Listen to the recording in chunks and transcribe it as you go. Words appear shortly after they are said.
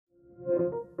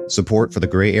Support for The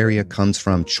Gray Area comes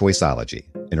from Choiceology,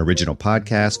 an original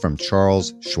podcast from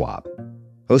Charles Schwab.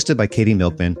 Hosted by Katie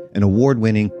Milkman, an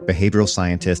award-winning behavioral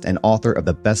scientist and author of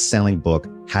the best-selling book,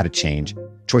 How to Change,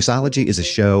 Choiceology is a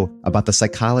show about the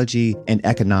psychology and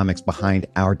economics behind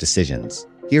our decisions.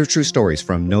 Hear true stories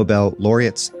from Nobel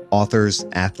laureates, authors,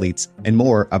 athletes, and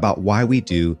more about why we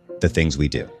do the things we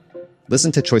do.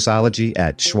 Listen to Choiceology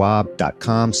at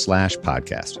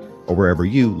schwab.com/podcast or wherever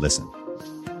you listen.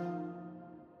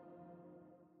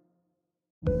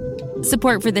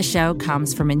 Support for the show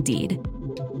comes from Indeed.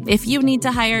 If you need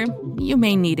to hire, you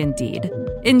may need Indeed.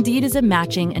 Indeed is a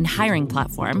matching and hiring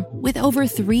platform with over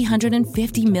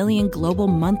 350 million global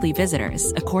monthly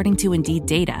visitors, according to Indeed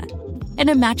data, and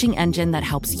a matching engine that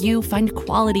helps you find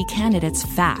quality candidates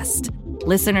fast.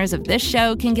 Listeners of this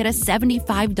show can get a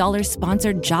 $75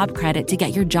 sponsored job credit to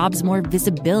get your jobs more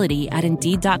visibility at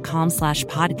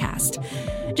Indeed.com/podcast.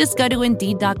 Just go to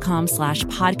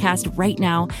Indeed.com/podcast right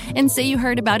now and say you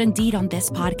heard about Indeed on this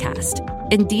podcast.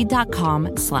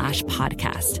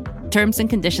 Indeed.com/podcast. Terms and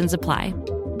conditions apply.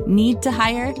 Need to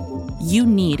hire? You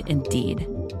need Indeed.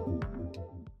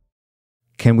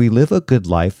 Can we live a good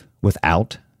life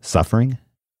without suffering?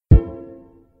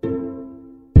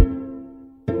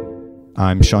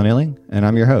 I'm Sean Illing, and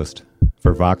I'm your host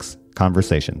for Vox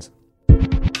Conversations.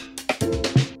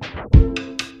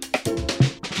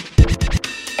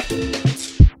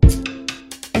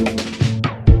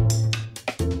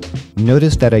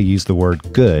 Notice that I used the word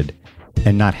good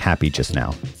and not happy just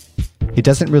now. It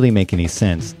doesn't really make any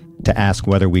sense to ask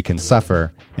whether we can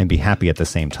suffer and be happy at the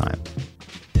same time.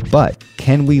 But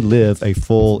can we live a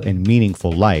full and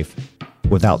meaningful life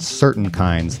without certain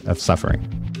kinds of suffering?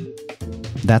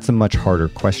 That's a much harder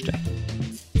question.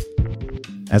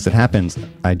 As it happens,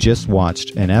 I just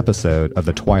watched an episode of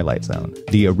The Twilight Zone,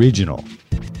 the original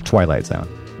Twilight Zone,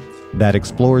 that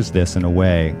explores this in a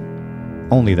way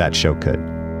only that show could.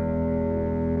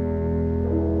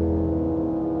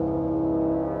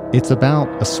 It's about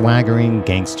a swaggering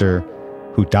gangster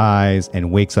who dies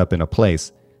and wakes up in a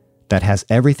place that has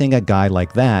everything a guy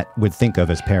like that would think of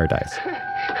as paradise.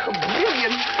 $1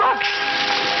 million?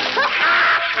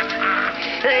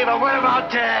 Hey, but what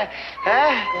about,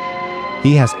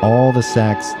 He has all the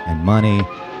sex and money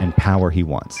and power he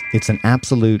wants. It's an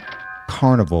absolute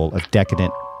carnival of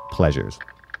decadent pleasures.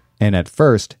 And at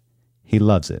first, he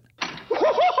loves it.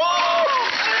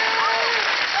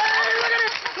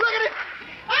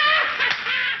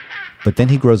 But then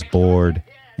he grows bored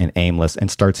and aimless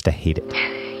and starts to hate it.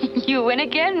 You win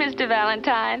again, Mr.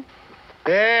 Valentine.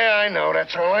 Yeah, I know.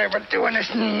 That's all I ever do in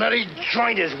this nutty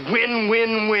joint is win,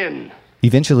 win, win.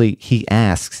 Eventually, he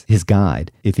asks his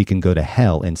guide if he can go to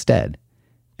hell instead.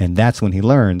 And that's when he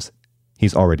learns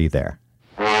he's already there.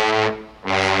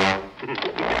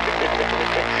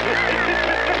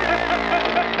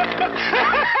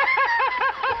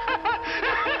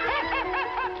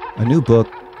 A new book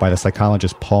by the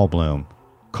psychologist Paul Bloom,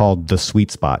 called The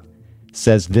Sweet Spot,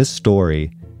 says this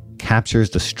story captures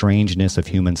the strangeness of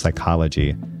human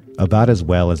psychology about as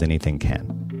well as anything can.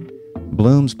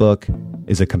 Bloom's book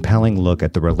is a compelling look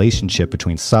at the relationship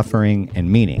between suffering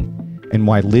and meaning, and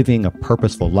why living a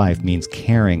purposeful life means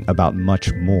caring about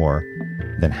much more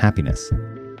than happiness.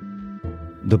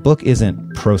 The book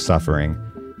isn't pro-suffering,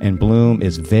 and Bloom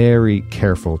is very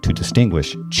careful to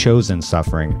distinguish chosen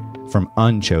suffering from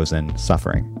unchosen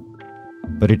suffering.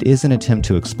 But it is an attempt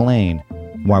to explain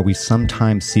why we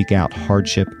sometimes seek out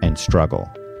hardship and struggle,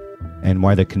 and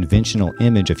why the conventional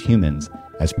image of humans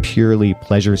as purely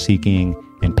pleasure-seeking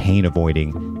and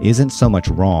pain-avoiding isn't so much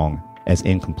wrong as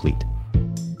incomplete.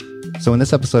 So in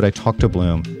this episode, I talked to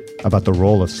Bloom about the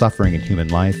role of suffering in human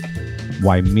life,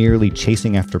 why merely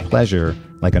chasing after pleasure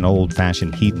like an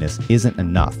old-fashioned hedonist isn't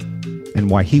enough, and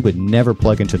why he would never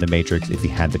plug into the Matrix if he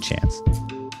had the chance.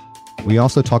 We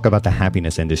also talk about the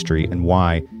happiness industry and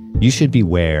why you should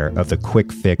beware of the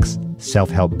quick-fix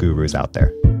self-help gurus out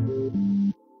there.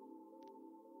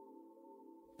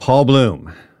 Paul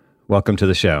Bloom, welcome to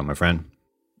the show, my friend.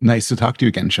 Nice to talk to you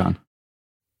again, Sean.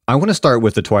 I want to start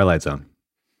with The Twilight Zone.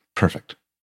 Perfect.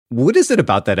 What is it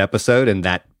about that episode and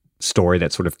that story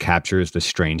that sort of captures the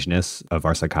strangeness of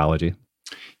our psychology?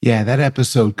 Yeah, that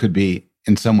episode could be,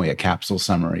 in some way, a capsule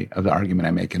summary of the argument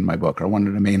I make in my book, or one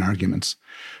of the main arguments,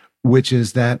 which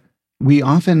is that we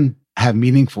often have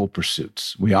meaningful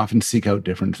pursuits. We often seek out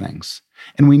different things,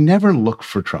 and we never look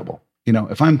for trouble. You know,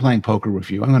 if I'm playing poker with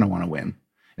you, I'm going to want to win.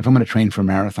 If I'm going to train for a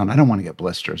marathon, I don't want to get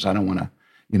blisters. I don't want to,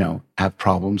 have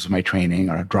problems with my training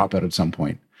or drop out at some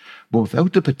point. But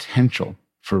without the potential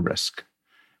for risk,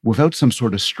 without some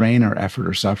sort of strain or effort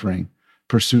or suffering,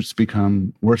 pursuits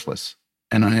become worthless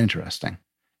and uninteresting.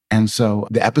 And so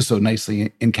the episode nicely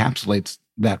encapsulates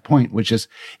that point, which is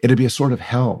it'd be a sort of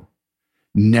hell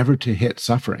never to hit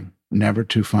suffering, never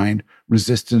to find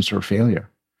resistance or failure.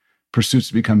 Pursuits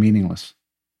become meaningless.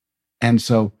 And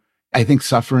so I think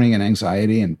suffering and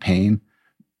anxiety and pain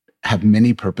have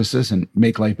many purposes and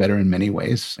make life better in many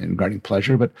ways regarding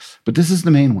pleasure. But this is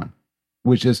the main one,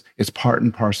 which is it's part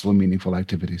and parcel of meaningful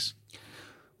activities.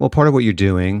 Well, part of what you're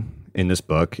doing in this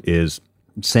book is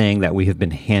saying that we have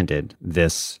been handed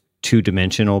this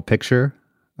two-dimensional picture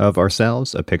of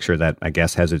ourselves, a picture that I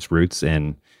guess has its roots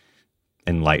in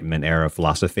Enlightenment era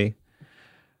philosophy.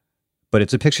 But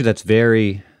it's a picture that's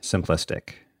very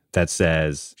simplistic, that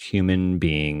says human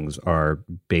beings are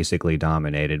basically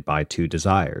dominated by two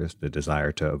desires, the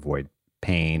desire to avoid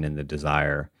pain and the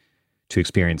desire to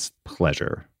experience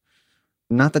pleasure.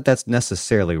 Not that that's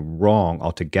necessarily wrong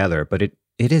altogether, but it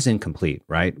is incomplete,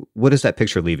 right? What is that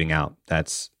picture leaving out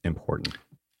that's important?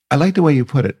 I like the way you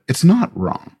put it. It's not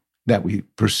wrong that we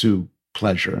pursue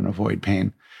pleasure and avoid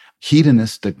pain.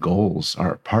 Hedonistic goals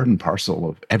are part and parcel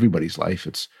of everybody's life.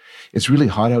 It's really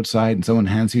hot outside and someone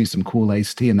hands you some cool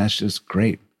iced tea, and that's just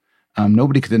great.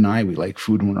 Nobody can deny we like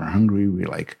food when we're hungry.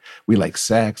 We like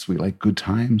sex. We like good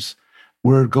times.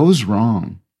 Where it goes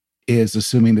wrong is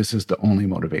assuming this is the only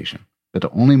motivation, that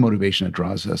the only motivation that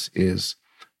draws us is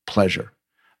pleasure.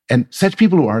 And such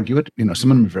people who argue it,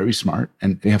 some of them are very smart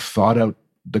and they have thought out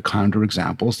the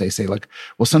counterexamples. They say, like,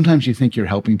 well, sometimes you think you're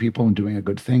helping people and doing a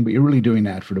good thing, but you're really doing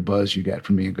that for the buzz you get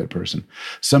from being a good person.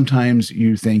 Sometimes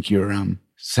you think you're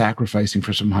sacrificing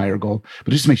for some higher goal,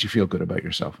 but it just makes you feel good about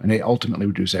yourself. And they ultimately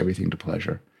reduce everything to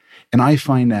pleasure. And I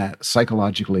find that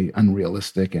psychologically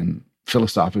unrealistic and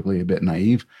philosophically a bit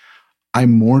naive.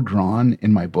 I'm more drawn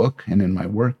in my book and in my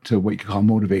work to what you call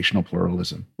motivational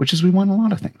pluralism, which is we want a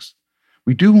lot of things.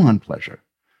 We do want pleasure.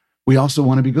 We also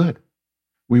want to be good.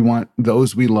 We want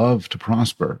those we love to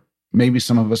prosper. Maybe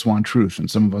some of us want truth, and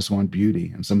some of us want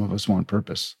beauty, and some of us want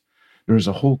purpose. There's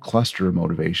a whole cluster of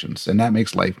motivations, and that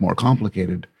makes life more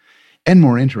complicated and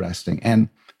more interesting. And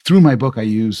through my book, I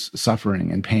use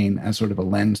suffering and pain as sort of a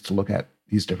lens to look at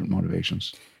these different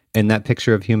motivations. And that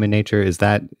picture of human nature,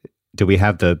 do we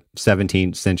have the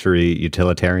 17th century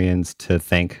utilitarians to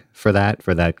thank for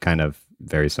that kind of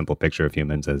very simple picture of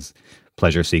humans as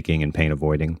pleasure-seeking and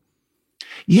pain-avoiding?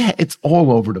 Yeah, it's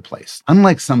all over the place.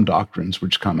 Unlike some doctrines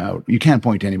which come out, you can't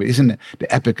point to anybody. It's in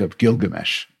the Epic of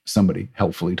Gilgamesh, somebody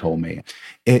helpfully told me.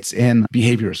 It's in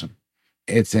behaviorism.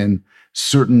 It's in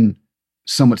certain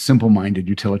somewhat simple-minded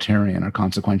utilitarian or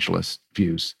consequentialist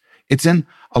views. It's in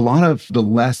a lot of the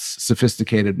less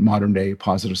sophisticated modern-day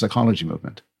positive psychology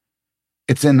movement.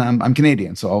 It's in, I'm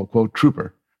Canadian, so I'll quote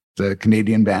Trooper, the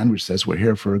Canadian band which says, we're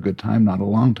here for a good time, not a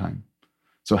long time.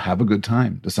 So have a good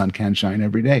time. The sun can shine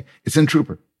every day. It's in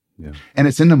Trooper. Yeah. And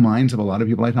it's in the minds of a lot of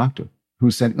people I talk to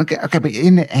who said, okay, but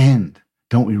in the end,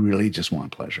 don't we really just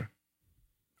want pleasure?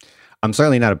 I'm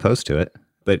certainly not opposed to it,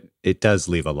 but it does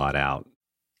leave a lot out.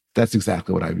 That's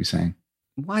exactly what I'd be saying.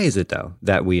 Why is it, though,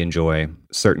 that we enjoy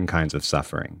certain kinds of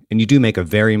suffering? And you do make a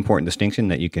very important distinction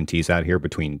that you can tease out here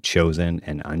between chosen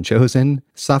and unchosen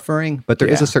suffering, but there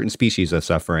is a certain species of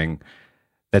suffering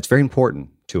that's very important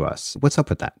to us. What's up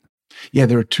with that? Yeah,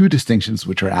 there are two distinctions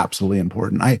which are absolutely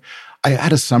important. I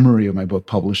had a summary of my book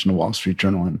published in the Wall Street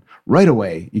Journal, and right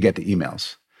away you get the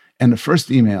emails. And the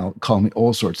first email called me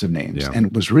all sorts of names, and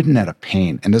it was written out of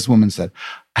pain. And this woman said,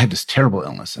 I have this terrible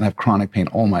illness and I have chronic pain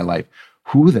all my life.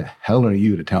 Who the hell are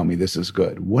you to tell me this is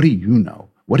good? What do you know?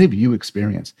 What have you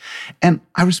experienced? And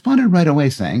I responded right away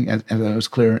saying, as I was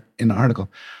clear in the article,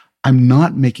 I'm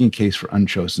not making a case for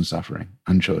unchosen suffering,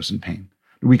 unchosen pain.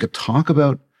 We could talk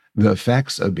about the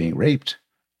effects of being raped,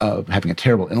 of having a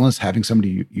terrible illness, having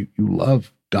somebody you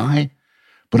love die.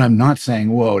 But I'm not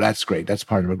saying, whoa, that's great. That's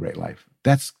part of a great life.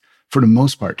 That's, for the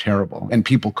most part, terrible. And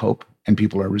people cope and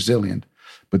people are resilient.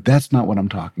 But that's not what I'm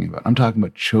talking about. I'm talking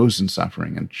about chosen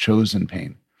suffering and chosen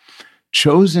pain.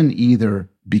 Chosen either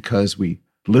because we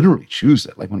literally choose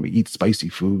it, like when we eat spicy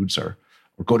foods or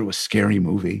go to a scary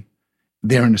movie,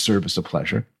 they're in the service of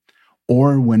pleasure.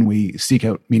 Or when we seek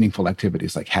out meaningful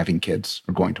activities like having kids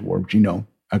or going to war, which are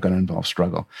going to involve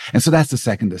struggle. And so that's the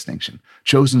second distinction.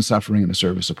 Chosen suffering in the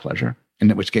service of pleasure, in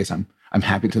which case I'm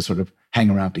happy to sort of hang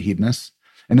around to hedonists,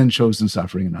 and then chosen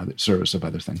suffering in the service of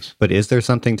other things. But is there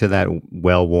something to that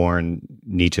well-worn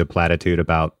Nietzsche platitude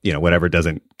about, whatever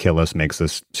doesn't kill us makes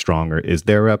us stronger? Is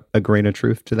there a grain of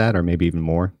truth to that, or maybe even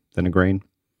more than a grain?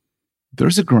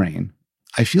 There's a grain.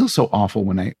 I feel so awful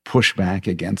when I push back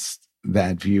against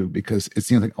that view, because it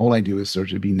seems like all I do is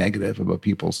sort of be negative about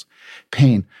people's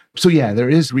pain. So yeah, there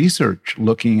is research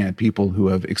looking at people who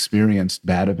have experienced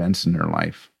bad events in their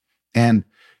life. And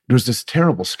there's this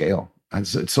terrible scale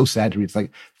It's so sad to read. It's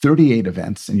like 38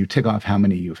 events, and you tick off how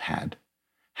many you've had.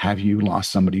 Have you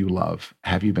lost somebody you love?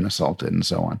 Have you been assaulted? And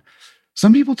so on.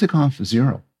 Some people tick off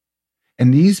 0.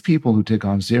 And these people who tick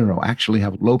off 0 actually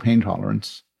have low pain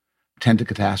tolerance, tend to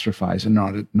catastrophize,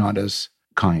 and not as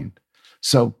kind.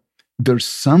 So there's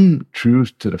some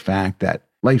truth to the fact that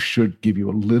life should give you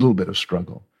a little bit of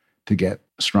struggle to get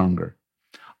stronger.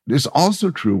 It's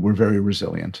also true we're very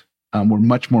resilient. We're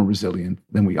much more resilient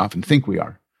than we often think we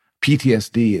are.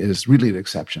 PTSD is really the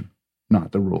exception,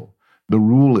 not the rule. The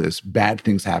rule is bad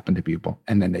things happen to people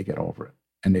and then they get over it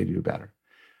and they do better.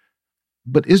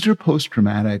 But is there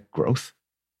post-traumatic growth?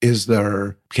 Is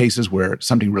there cases where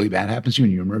something really bad happens to you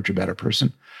and you emerge a better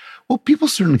person? Well, people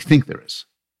certainly think there is.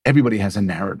 Everybody has a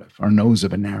narrative or knows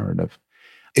of a narrative.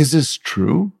 Is this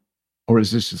true? Or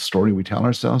is this a story we tell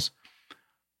ourselves?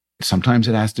 Sometimes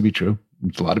it has to be true.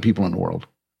 There's a lot of people in the world.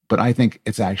 But I think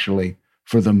it's actually,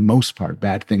 for the most part,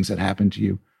 bad things that happen to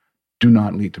you do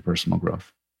not lead to personal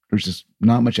growth. There's just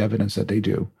not much evidence that they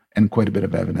do, and quite a bit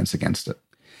of evidence against it.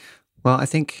 Well, I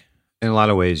think in a lot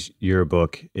of ways, your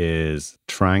book is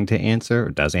trying to answer, or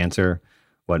does answer,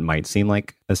 what might seem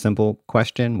like a simple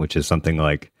question, which is something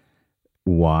like,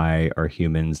 why are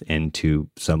humans into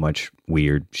so much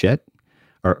weird shit?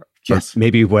 Or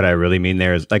maybe what I really mean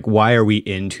there is, like, why are we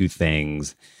into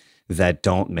things that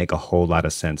don't make a whole lot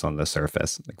of sense on the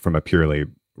surface, like from a purely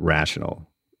rational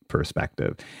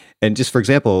perspective? And just for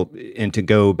example, and to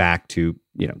go back to,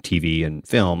 TV and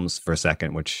films for a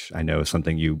second, which I know is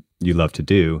something you love to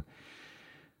do.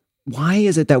 Why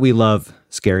is it that we love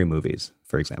scary movies,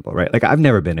 for example, right? Like, I've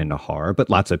never been into horror, but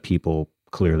lots of people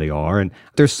clearly are. And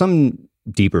there's some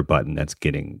deeper button that's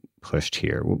getting pushed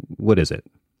here. What is it?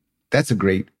 That's a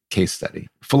great case study.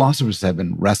 Philosophers have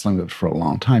been wrestling with it for a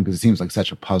long time because it seems like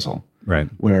such a puzzle. Right.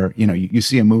 Where, you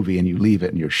see a movie and you leave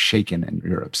it and you're shaken and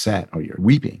you're upset or you're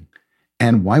weeping.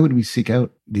 And why would we seek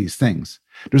out these things?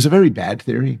 There's a very bad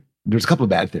theory. There's a couple of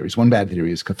bad theories. One bad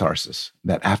theory is catharsis,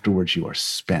 that afterwards you are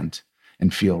spent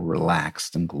and feel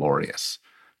relaxed and glorious.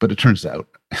 But it turns out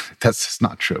that's just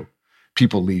not true.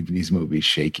 People leave these movies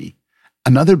shaky.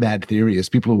 Another bad theory is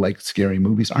people who like scary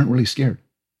movies aren't really scared.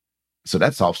 So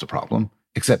that solves the problem,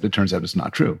 except it turns out it's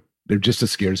not true. They're just as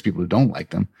scared as people who don't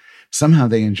like them. Somehow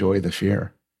they enjoy the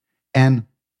fear. And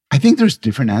I think there's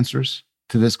different answers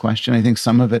to this question. I think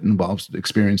some of it involves the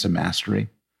experience of mastery,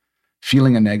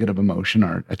 feeling a negative emotion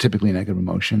or a typically negative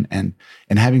emotion and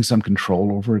having some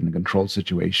control over it in a controlled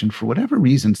situation for whatever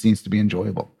reason seems to be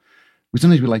enjoyable.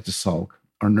 Sometimes we like to sulk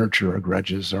or nurture our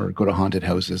grudges or go to haunted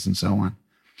houses and so on.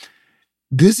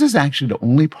 This is actually the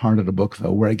only part of the book,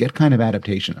 though, where I get kind of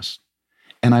adaptationist.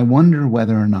 And I wonder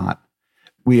whether or not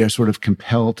we are sort of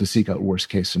compelled to seek out worst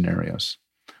case scenarios,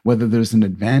 whether there's an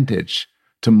advantage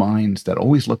to minds that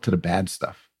always look to the bad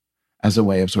stuff as a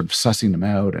way of sort of sussing them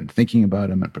out and thinking about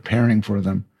them and preparing for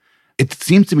them. It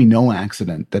seems to me no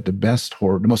accident that the best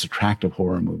horror, the most attractive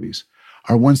horror movies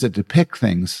are ones that depict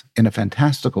things in a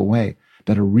fantastical way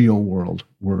that are real world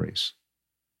worries.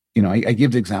 I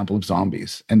give the example of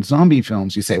zombies. And zombie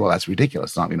films, you say, well, that's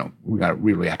ridiculous.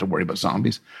 We really have to worry about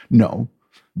zombies. No,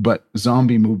 but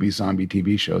zombie movies, zombie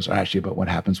TV shows are actually about what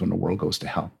happens when the world goes to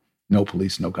hell. No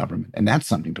police, no government. And that's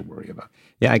something to worry about.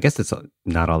 Yeah, I guess it's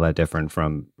not all that different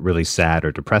from really sad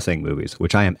or depressing movies,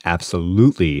 which I am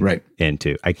absolutely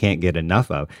into. I can't get enough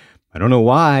of. I don't know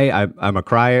why. I'm a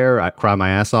crier. I cry my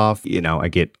ass off. I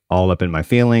get all up in my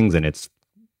feelings, and it's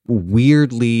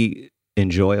weirdly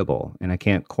enjoyable. And I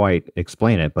can't quite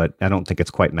explain it, but I don't think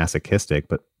it's quite masochistic,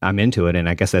 but I'm into it. And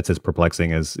I guess that's as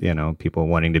perplexing as, people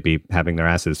wanting to be having their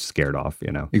asses scared off,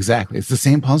 Exactly. It's the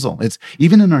same puzzle. It's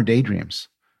even in our daydreams.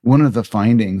 One of the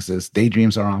findings is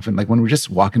daydreams are often, like when we're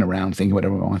just walking around thinking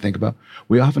whatever we want to think about,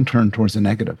 we often turn towards the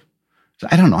negative. So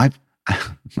I don't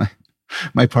know.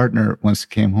 My partner once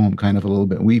came home kind of a little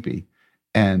bit weepy.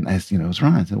 And I said, what's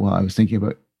wrong? I said, well, I was thinking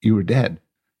about you were dead.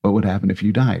 What would happen if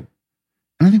you died?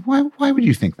 And I think, why would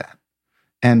you think that?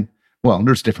 And well,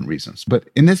 there's different reasons. But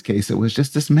in this case, it was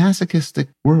just this masochistic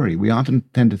worry. We often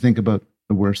tend to think about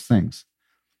the worst things.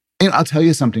 And I'll tell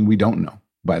you something we don't know,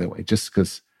 by the way, just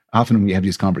because often we have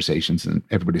these conversations and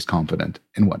everybody's confident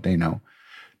in what they know.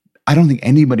 I don't think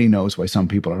anybody knows why some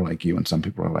people are like you and some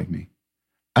people are like me.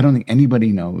 I don't think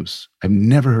anybody knows. I've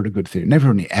never heard a good theory, never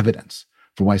heard any evidence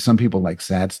for why some people like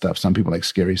sad stuff, some people like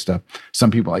scary stuff, some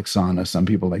people like sauna, some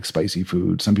people like spicy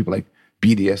food, some people like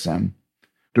BDSM.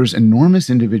 There's enormous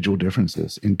individual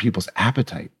differences in people's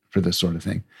appetite for this sort of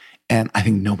thing. And I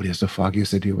think nobody has the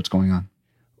foggiest idea what's going on.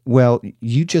 Well,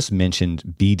 you just mentioned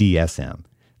BDSM.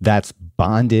 That's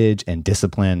bondage and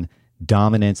discipline,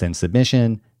 dominance and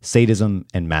submission, sadism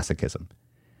and masochism.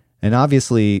 And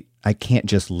obviously, I can't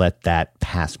just let that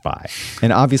pass by.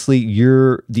 And obviously,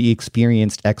 you're the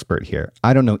experienced expert here.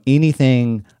 I don't know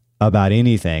anything about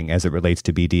anything as it relates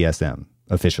to BDSM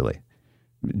officially.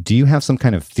 Do you have some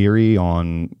kind of theory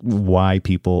on why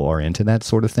people are into that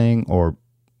sort of thing or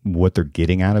what they're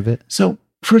getting out of it? So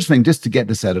first thing, just to get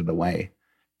this out of the way,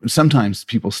 sometimes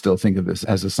people still think of this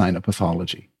as a sign of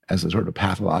pathology, as a sort of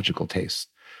pathological taste.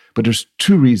 But there's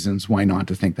two reasons why not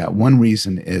to think that. One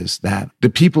reason is that the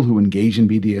people who engage in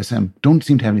BDSM don't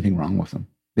seem to have anything wrong with them.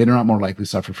 They're not more likely to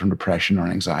suffer from depression or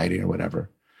anxiety or whatever.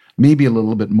 Maybe a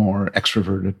little bit more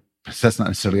extroverted. That's not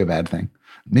necessarily a bad thing.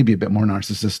 Maybe a bit more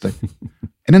narcissistic.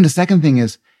 And then the second thing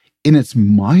is, in its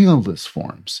mildest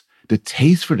forms, the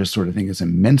taste for this sort of thing is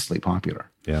immensely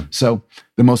popular. Yeah. So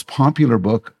the most popular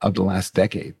book of the last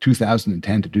decade,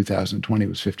 2010 to 2020,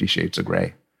 was 50 Shades of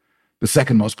Grey. The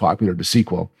second most popular, the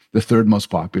sequel. The third most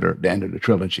popular, the end of the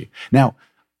trilogy. Now,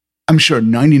 I'm sure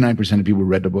 99% of people who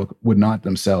read the book would not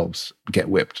themselves get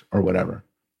whipped or whatever.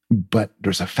 But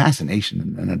there's a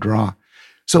fascination and a draw.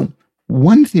 So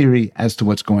one theory as to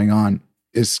what's going on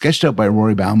is sketched out by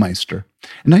Rory Baumeister.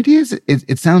 An idea is,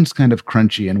 it sounds kind of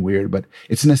crunchy and weird, but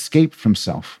it's an escape from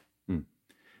self.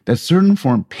 That certain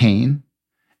form pain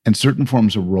and certain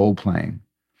forms of role-playing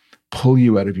pull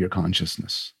you out of your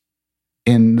consciousness.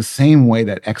 In the same way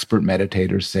that expert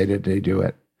meditators say that they do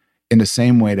it, in the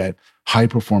same way that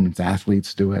high-performance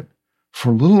athletes do it,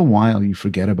 for a little while you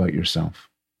forget about yourself.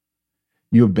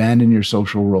 You abandon your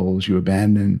social roles, you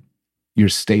abandon your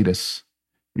status,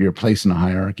 your place in a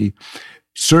hierarchy.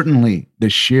 Certainly, the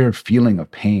sheer feeling of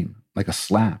pain, like a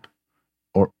slap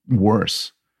or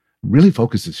worse, really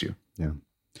focuses you. Yeah.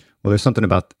 Well, there's something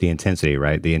about the intensity,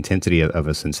 right? The intensity of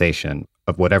a sensation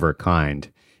of whatever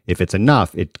kind. If it's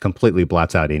enough, it completely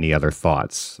blots out any other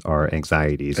thoughts or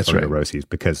anxieties or neuroses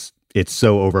because it's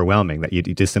so overwhelming that you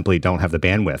just simply don't have the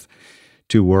bandwidth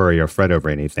to worry or fret over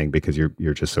anything because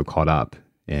you're just so caught up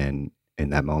in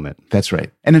that moment. That's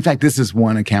right. And in fact, this is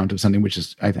one account of something which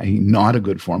is, I think, not a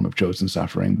good form of chosen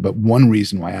suffering. But one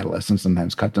reason why adolescents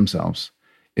sometimes cut themselves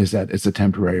is that it's a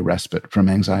temporary respite from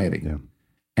anxiety. Yeah.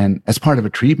 And as part of a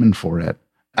treatment for it,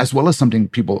 as well as something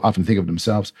people often think of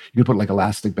themselves, you could put like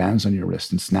elastic bands on your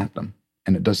wrist and snap them.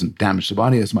 And it doesn't damage the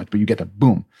body as much, but you get a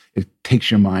boom. It takes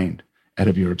your mind out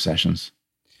of your obsessions.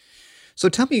 So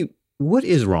tell me, what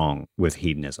is wrong with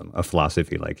hedonism, a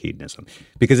philosophy like hedonism?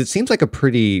 Because it seems like a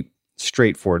pretty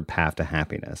straightforward path to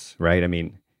happiness, right? I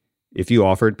mean, if you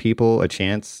offered people a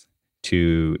chance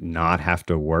to not have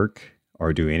to work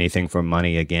or do anything for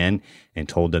money again and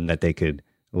told them that they could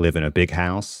live in a big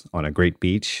house on a great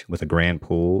beach with a grand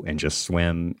pool and just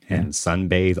swim and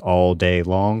sunbathe all day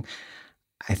long,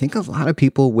 I think a lot of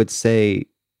people would say,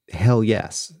 hell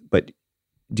yes. But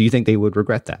do you think they would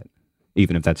regret that,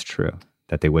 even if that's true,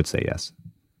 that they would say yes?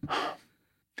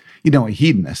 You know, a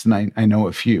hedonist, and I know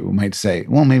a few, might say,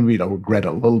 well, maybe they'll regret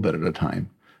a little bit at a time.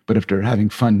 But if they're having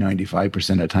fun 95%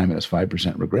 of the time and it's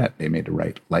 5% regret, they made the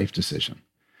right life decision.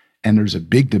 And there's a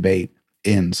big debate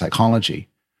in psychology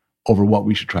over what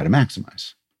we should try to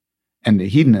maximize. And the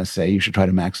hedonists say you should try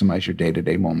to maximize your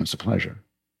day-to-day moments of pleasure,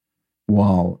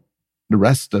 while the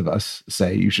rest of us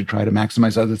say you should try to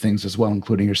maximize other things as well,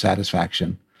 including your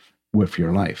satisfaction with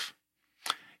your life.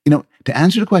 You know, to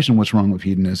answer the question, what's wrong with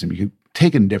hedonism, you could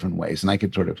take it in different ways. And I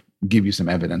could sort of give you some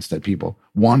evidence that people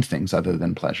want things other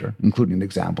than pleasure, including the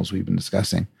examples we've been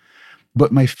discussing.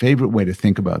 But my favorite way to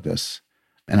think about this,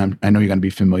 and I know you're going to be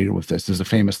familiar with this, there's a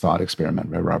famous thought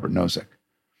experiment by Robert Nozick,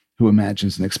 who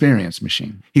imagines an experience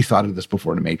machine. He thought of this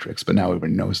before the Matrix, but now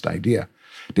everybody knows the idea.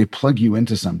 They plug you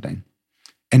into something,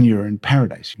 and you're in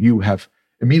paradise. You have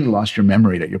immediately lost your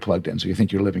memory that you're plugged in, so you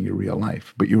think you're living your real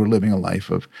life. But you were living a life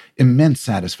of immense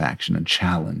satisfaction and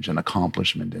challenge and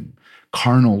accomplishment and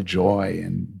carnal joy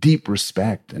and deep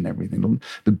respect and everything.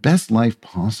 The best life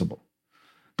possible.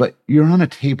 But you're on a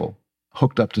table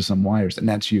hooked up to some wires, and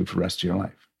that's you for the rest of your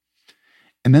life.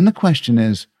 And then the question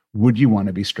is, would you want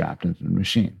to be strapped into the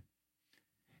machine?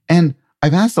 And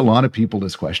I've asked a lot of people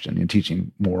this question in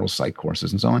teaching moral psych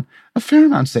courses and so on. A fair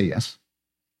amount say yes.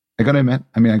 I got to admit,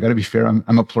 I got to be fair.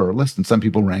 I'm a pluralist, and some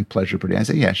people rank pleasure pretty high. I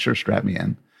say, yeah, sure, strap me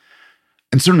in.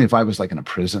 And certainly if I was like in a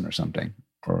prison or something,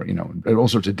 or, you know, all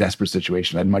sorts of desperate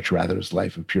situations, I'd much rather this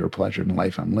life of pure pleasure than the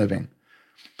life I'm living.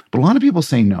 But a lot of people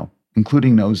say no,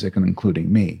 including Nozick and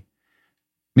including me,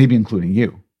 maybe including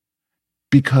you,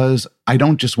 because I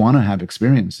don't just want to have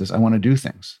experiences. I want to do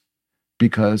things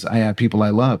because I have people I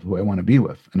love who I want to be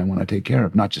with and I want to take care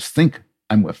of, not just think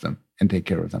I'm with them and take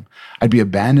care of them. I'd be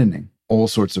abandoning all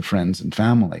sorts of friends and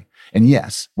family. And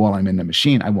yes, while I'm in the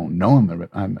machine, I won't know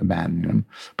I'm abandoning them,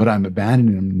 but I'm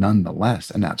abandoning them nonetheless,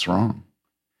 and that's wrong.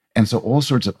 And so all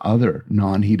sorts of other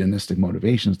non-hedonistic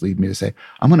motivations lead me to say,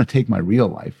 I'm going to take my real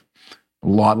life, a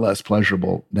lot less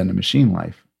pleasurable than a machine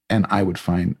life. And I would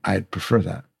find I'd prefer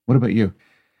that. What about you?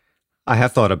 I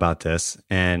have thought about this,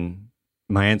 and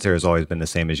my answer has always been the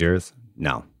same as yours.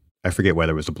 No. I forget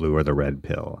whether it was the blue or the red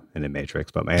pill in the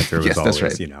Matrix, but my answer was Yes, always,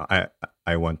 that's right.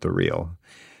 I want the real.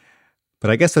 But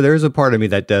I guess there is a part of me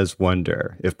that does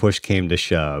wonder, if push came to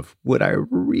shove, would I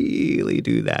really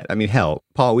do that? I mean, hell,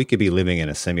 Paul, we could be living in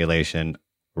a simulation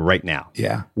right now.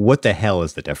 Yeah. What the hell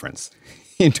is the difference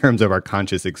in terms of our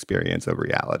conscious experience of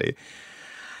reality?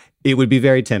 It would be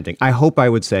very tempting. I hope I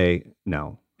would say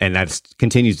no. And that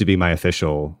continues to be my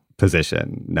official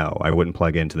position. No, I wouldn't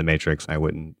plug into the Matrix. I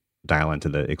wouldn't dial into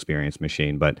the experience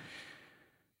machine. But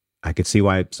I could see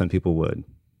why some people would.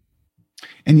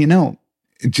 And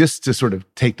just to sort of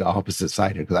take the opposite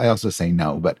side here, because I also say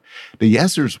no, but the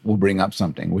yesers will bring up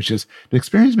something, which is the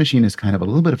experience machine is kind of a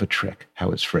little bit of a trick, how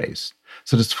it's phrased.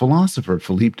 So this philosopher,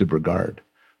 Philippe de Brigard,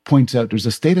 points out there's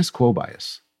a status quo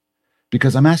bias,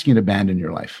 because I'm asking you to abandon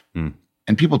your life.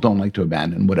 And people don't like to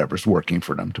abandon whatever's working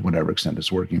for them to whatever extent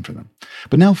it's working for them.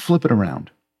 But now flip it around.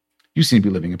 You seem to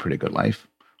be living a pretty good life.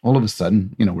 All of a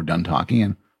sudden, we're done talking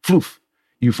and floof,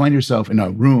 you find yourself in a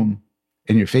room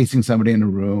and you're facing somebody in a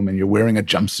room and you're wearing a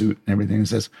jumpsuit and everything, and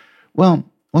says, well,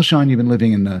 Sean, you've been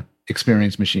living in the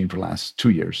experience machine for the last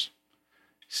 2 years.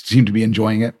 You seem to be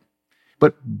enjoying it.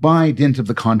 But by dint of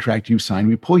the contract you've signed,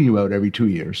 we pull you out every 2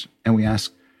 years and we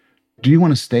ask, do you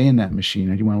want to stay in that machine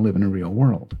or do you want to live in a real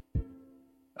world?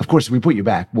 Of course, if we put you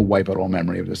back, we'll wipe out all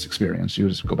memory of this experience. You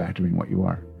just go back to being what you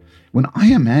are. When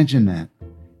I imagine that,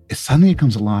 it suddenly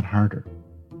becomes a lot harder.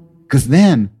 Because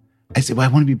then I say, well,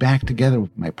 I want to be back together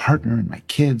with my partner and my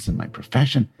kids and my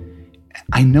profession.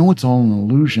 I know it's all an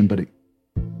illusion, but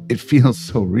it feels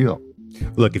so real.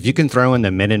 Look, if you can throw in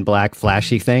the Men in Black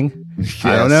flashy thing, Yes.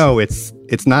 I don't know. It's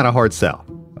not a hard sell.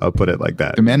 I'll put it like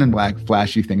that. The Men in Black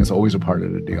flashy thing is always a part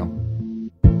of the deal.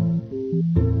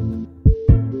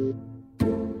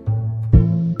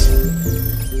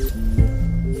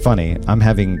 Funny, I'm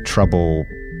having trouble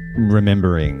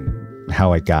remembering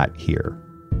how I got here.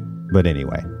 But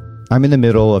anyway, I'm in the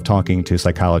middle of talking to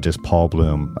psychologist Paul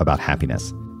Bloom about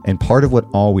happiness. And part of what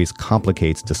always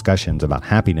complicates discussions about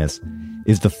happiness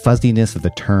is the fuzziness of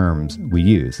the terms we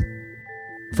use.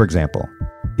 For example,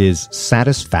 is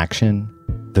satisfaction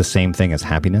the same thing as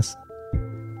happiness?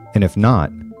 And if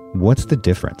not, what's the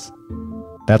difference?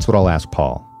 That's what I'll ask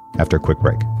Paul after a quick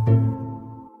break.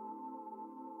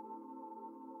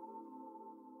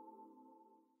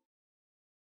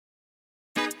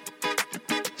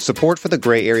 Support for the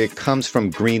Gray Area comes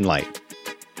from Greenlight.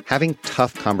 Having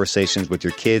tough conversations with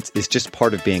your kids is just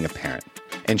part of being a parent.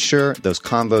 And sure, those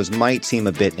convos might seem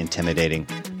a bit intimidating,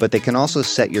 but they can also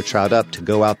set your child up to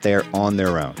go out there on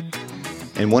their own.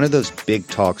 And one of those big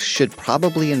talks should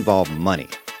probably involve money.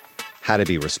 How to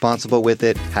be responsible with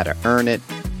it, how to earn it,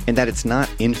 and that it's not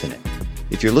infinite.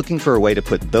 If you're looking for a way to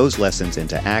put those lessons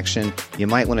into action, you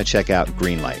might want to check out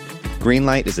Greenlight.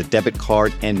 Greenlight is a debit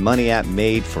card and money app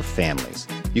made for families.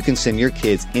 You can send your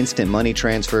kids instant money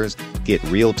transfers, get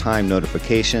real-time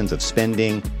notifications of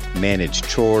spending, manage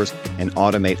chores, and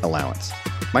automate allowance.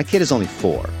 My kid is only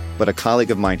 4, but a colleague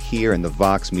of mine here in the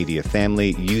Vox Media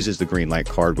family uses the Greenlight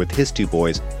card with his 2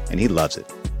 boys, and he loves it.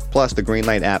 Plus, the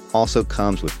Greenlight app also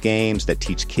comes with games that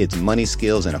teach kids money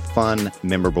skills in a fun,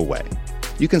 memorable way.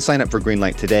 You can sign up for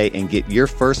Greenlight today and get your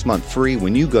first month free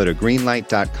when you go to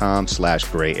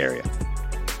greenlight.com/grayarea.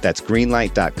 That's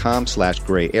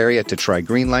greenlight.com/grayarea to try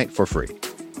Greenlight for free.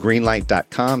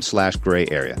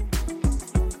 Greenlight.com/grayarea.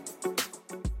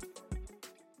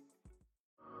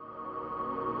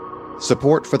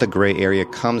 Support for the Gray Area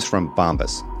comes from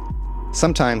Bombas.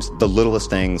 Sometimes the littlest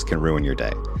things can ruin your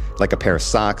day, like a pair of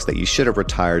socks that you should have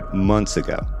retired months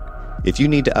ago. If you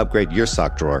need to upgrade your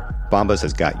sock drawer, Bombas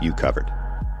has got you covered.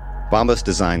 Bombas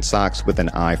designed socks with an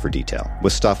eye for detail,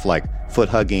 with stuff like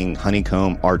foot-hugging,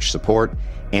 honeycomb arch support,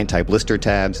 anti-blister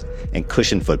tabs, and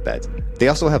cushioned footbeds. They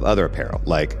also have other apparel,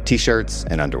 like t-shirts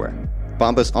and underwear.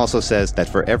 Bombas also says that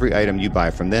for every item you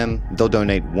buy from them, they'll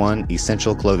donate 1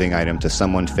 essential clothing item to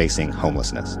someone facing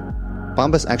homelessness.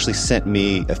 Bombas actually sent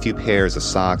me a few pairs of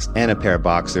socks and a pair of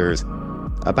boxers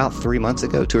about 2 or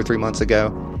 3 months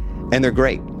ago, and they're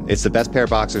great. It's the best pair of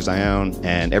boxers I own,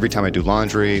 and every time I do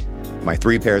laundry, my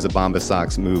 3 pairs of Bombas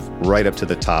socks move right up to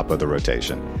the top of the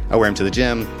rotation. I wear them to the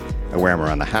gym, I wear them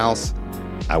around the house,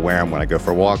 I wear them when I go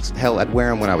for walks. Hell, I'd wear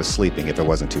them when I was sleeping if it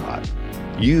wasn't too hot.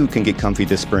 You can get comfy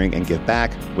this spring and give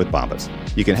back with Bombas.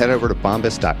 You can head over to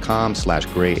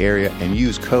bombas.com/grayarea and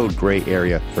use code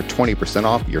GRAYAREA for 20%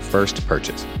 off your first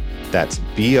purchase. That's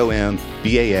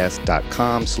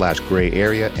bombas.com/gray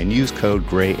area and use code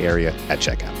gray area at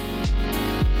checkout.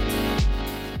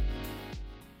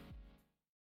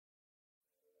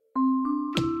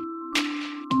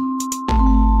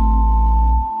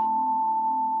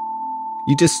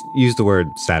 You just used the word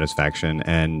satisfaction,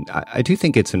 and I do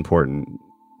think it's important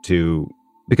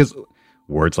because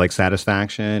words like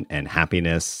satisfaction and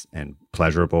happiness and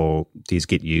pleasurable, these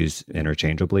get used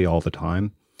interchangeably all the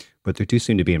time, but there do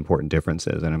seem to be important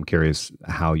differences, and I'm curious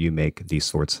how you make these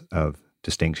sorts of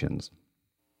distinctions.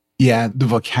 Yeah, the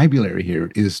vocabulary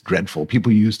here is dreadful.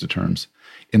 People use the terms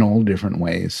in all different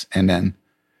ways, and then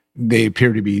they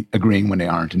appear to be agreeing when they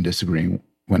aren't and disagreeing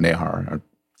when they are.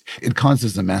 It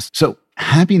causes a mess. So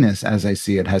happiness, as I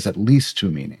see it, has at least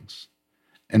two meanings.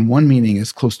 And one meaning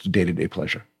is close to day-to-day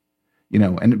pleasure.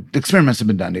 And experiments have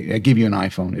been done. I give you an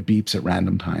iPhone, it beeps at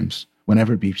random times.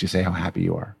 Whenever it beeps, you say how happy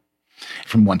you are.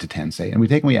 From 1 to 10, say. And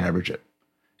we average it.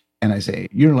 And I say,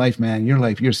 your life, man, you're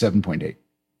 7.8.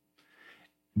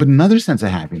 But another sense of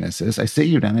happiness is, I sit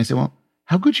you down and I say, well,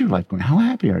 how good's your life going? How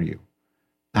happy are you?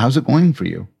 How's it going for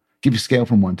you? Give you a scale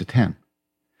from 1 to 10.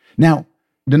 Now,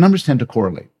 the numbers tend to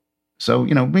correlate. So,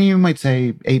 you might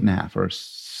say 8.5 or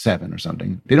 7 or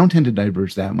something. They don't tend to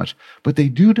diverge that much, but they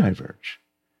do diverge.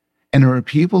 And there are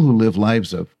people who live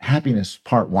lives of happiness,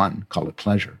 part 1, call it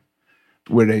pleasure,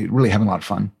 where they really having a lot of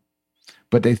fun,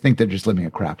 but they think they're just living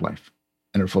a crap life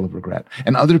and are full of regret.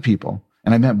 And other people,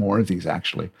 and I met more of these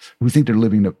actually, who think they're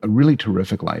living a really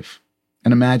terrific life.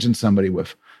 And imagine somebody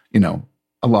with,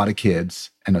 a lot of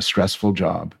kids and a stressful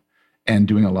job and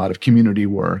doing a lot of community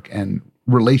work and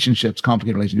relationships,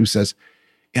 complicated relationships, who says,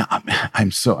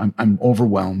 I'm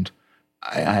overwhelmed.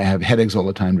 I have headaches all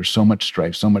the time. There's so much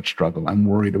strife, so much struggle. I'm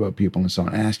worried about people and so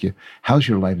on. I ask you, how's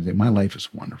your life? And say, my life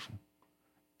is wonderful.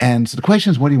 And so the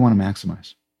question is, what do you want to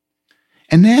maximize?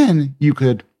 And then you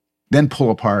could then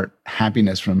pull apart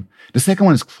happiness from, the second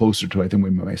one is closer to, I think,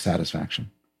 my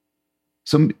satisfaction.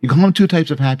 So you call them two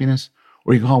types of happiness,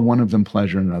 or you call one of them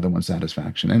pleasure and another one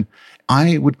satisfaction. And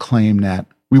I would claim that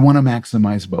we want to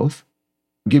maximize both.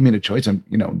 Give me the choice.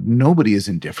 Nobody is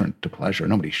indifferent to pleasure.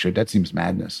 Nobody should. That seems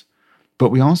madness. But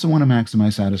we also want to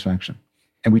maximize satisfaction.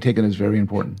 And we take it as very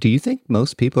important. Do you think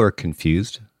most people are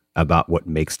confused about what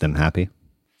makes them happy?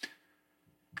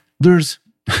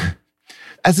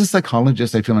 As a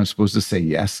psychologist, I feel I'm supposed to say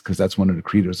yes, because that's one of the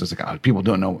credos. It's like, people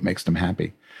don't know what makes them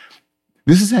happy.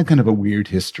 This has had kind of a weird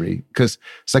history, because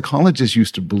psychologists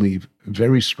used to believe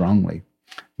very strongly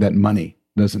that money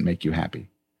doesn't make you happy.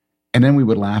 And then we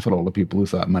would laugh at all the people who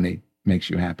thought money makes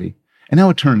you happy. And now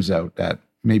it turns out that,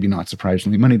 maybe not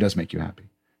surprisingly, money does make you happy.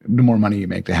 The more money you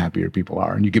make, the happier people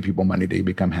are. And you give people money, they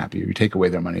become happier. You take away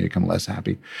their money, they become less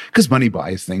happy. Because money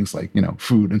buys things like,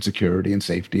 food and security and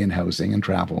safety and housing and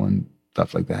travel and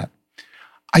stuff like that.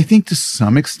 I think to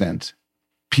some extent,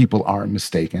 people are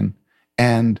mistaken.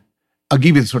 And I'll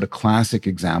give you the sort of classic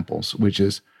examples, which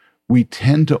is we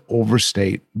tend to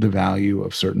overstate the value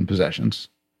of certain possessions.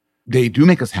 They do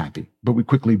make us happy, but we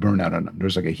quickly burn out on them.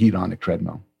 There's like a hedonic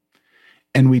treadmill.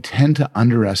 And we tend to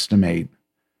underestimate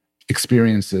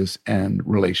experiences and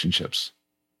relationships.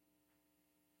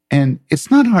 And it's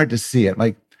not hard to see it.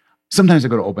 Like, sometimes I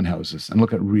go to open houses and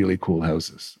look at really cool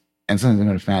houses. And sometimes I'm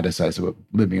going to fantasize about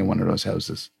living in one of those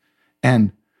houses.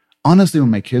 And honestly, when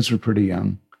my kids were pretty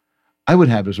young, I would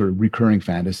have a sort of recurring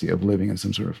fantasy of living in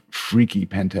some sort of freaky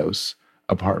penthouse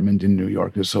apartment in New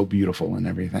York. It's so beautiful and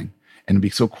everything. And it'd be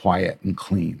so quiet and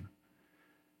clean.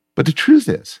 But the truth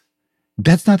is,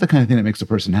 that's not the kind of thing that makes a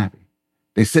person happy.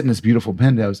 They sit in this beautiful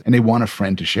penthouse and they want a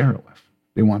friend to share it with.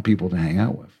 They want people to hang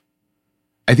out with.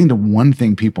 I think the one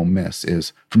thing people miss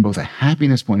is, from both a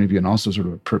happiness point of view and also sort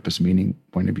of a purpose meaning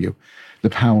point of view, the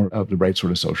power of the right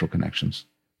sort of social connections.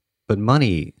 But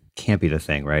money can't be the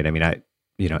thing, right? I mean,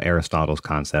 Aristotle's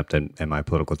concept, and my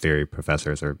political theory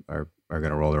professors are going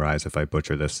to roll their eyes if I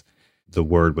butcher this. The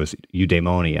word was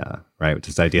eudaimonia, right? Which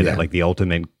is the idea that like the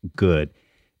ultimate good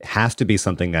has to be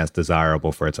something that's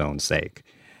desirable for its own sake.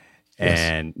 Yes.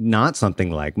 And not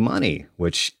something like money,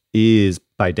 which is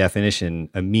by definition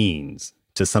a means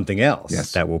to something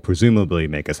else that will presumably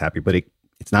make us happy. But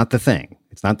it's not the thing.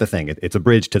 It's not the thing. It's a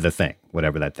bridge to the thing,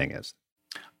 whatever that thing is.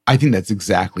 I think that's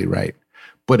exactly right.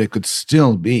 But it could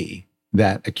still be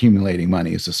that accumulating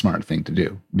money is a smart thing to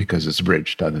do because it's a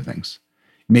bridge to other things.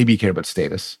 Maybe you care about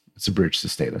status. It's a bridge to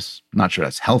status. I'm not sure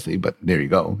that's healthy, but there you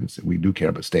go. We do care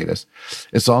about status.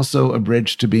 It's also a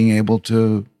bridge to being able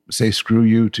to say screw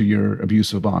you to your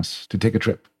abusive boss, to take a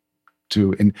trip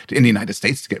in the United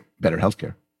States to get better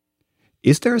healthcare.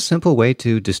 Is there a simple way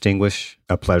to distinguish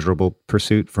a pleasurable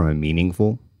pursuit from a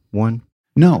meaningful one?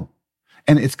 No.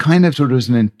 And it's kind of sort of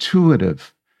an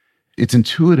intuitive it's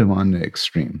intuitive on the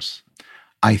extremes.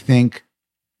 I think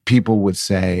people would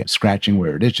say scratching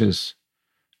where it itches,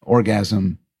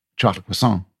 orgasm, chocolate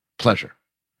croissant, pleasure.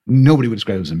 Nobody would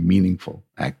describe it as a meaningful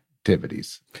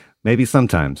activities. Maybe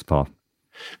sometimes, Paul.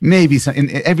 Maybe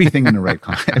everything in the right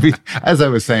context. As I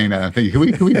was saying that, I'm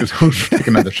thinking, can we just take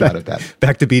another shot at that?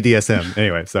 Back to BDSM.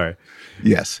 Anyway, sorry.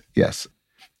 Yes.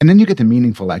 And then you get to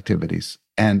meaningful activities.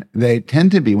 And they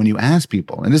tend to be, when you ask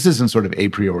people, and this isn't sort of a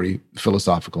priori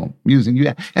philosophical musing, you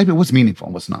ask people what's meaningful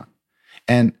and what's not.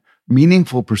 And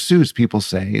meaningful pursuits, people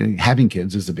say, having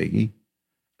kids is a biggie,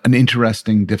 an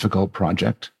interesting, difficult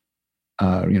project,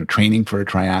 training for a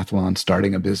triathlon,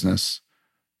 starting a business,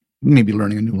 maybe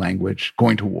learning a new language,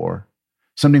 going to war,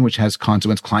 something which has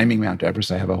consequence, climbing Mount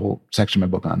Everest. I have a whole section in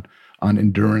my book on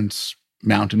endurance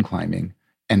mountain climbing,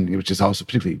 and which is also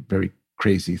particularly very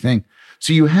crazy thing.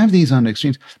 So you have these on the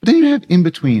extremes, but then you have in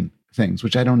between things,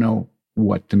 which I don't know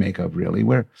what to make of really,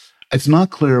 where it's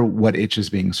not clear what itch is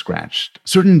being scratched.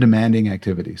 Certain demanding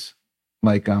activities,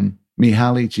 like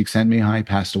Mihaly Csikszentmihalyi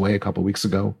passed away a couple of weeks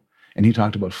ago, and he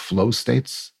talked about flow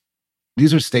states.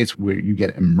 These are states where you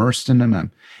get immersed in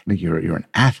them. Like you're an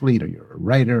athlete, or you're a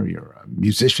writer, or you're a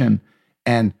musician,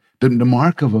 and the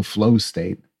mark of a flow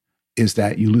state is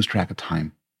that you lose track of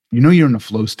time. You know you're in a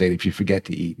flow state if you forget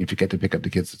to eat, if you get to pick up the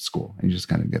kids at school, and you just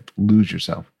kind of lose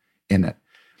yourself in it.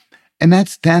 And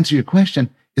that's, to answer your question,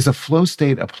 is a flow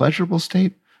state a pleasurable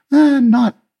state?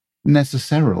 Not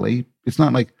necessarily. It's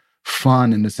not like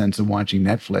fun in the sense of watching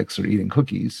Netflix or eating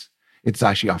cookies. It's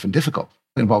actually often difficult.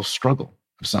 It involves struggle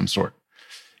of some sort.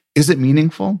 Is it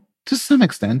meaningful? To some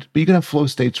extent, but you can have flow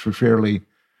states for fairly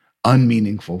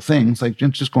unmeaningful things, like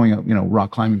just going out,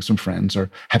 rock climbing with some friends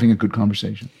or having a good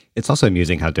conversation. It's also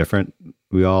amusing how different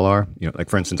we all are. Like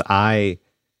for instance, I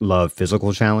love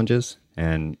physical challenges,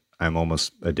 and I'm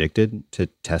almost addicted to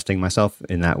testing myself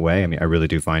in that way. I mean, I really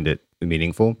do find it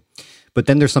meaningful. But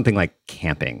then there's something like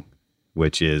camping,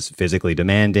 which is physically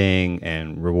demanding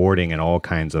and rewarding in all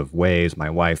kinds of ways. My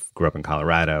wife grew up in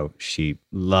Colorado. She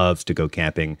loves to go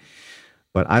camping.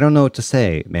 But I don't know what to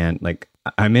say, man. Like,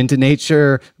 I'm into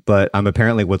nature, but I'm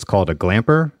apparently what's called a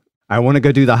glamper. I want to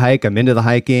go do the hike. I'm into the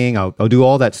hiking. I'll do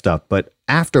all that stuff. But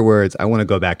afterwards, I want to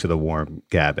go back to the warm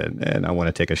cabin, and I want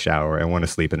to take a shower. I want to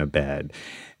sleep in a bed.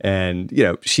 And,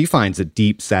 she finds a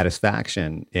deep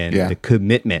satisfaction in the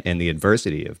commitment and the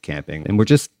adversity of camping. And we're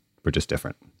just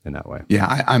different in that way.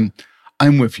 Yeah,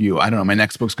 I'm with you. I don't know. My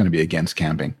next book's going to be against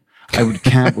camping. I would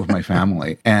camp with my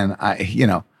family, and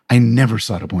I never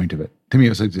saw the point of it. To me, it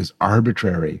was like this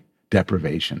arbitrary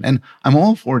deprivation. And I'm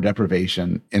all for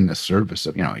deprivation in the service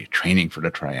of, you're training for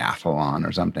the triathlon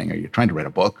or something, or you're trying to write a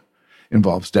book. It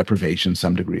involves deprivation,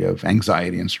 some degree of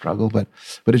anxiety and struggle. But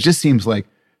it just seems like,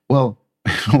 well,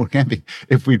 we're camping.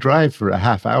 If we drive for a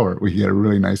half hour, we get a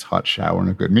really nice hot shower and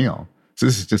a good meal. So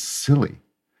this is just silly.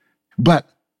 But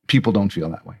people don't feel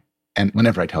that way. And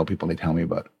whenever I tell people, they tell me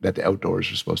about that the outdoors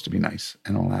are supposed to be nice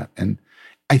and all that. And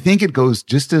I think it goes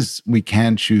just as we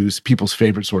can choose people's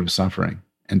favorite sort of suffering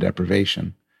and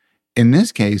deprivation. In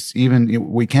this case,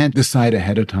 even we can't decide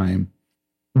ahead of time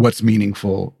what's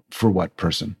meaningful for what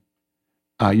person.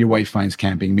 Your wife finds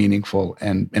camping meaningful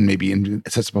and maybe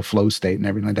it sets up a flow state and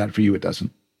everything like that. For you, it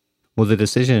doesn't. Well, the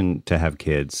decision to have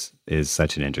kids is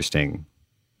such an interesting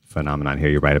phenomenon here.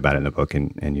 You write about it in the book,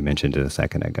 and you mentioned it a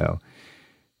second ago.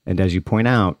 And as you point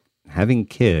out, having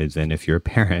kids, and if you're a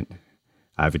parent,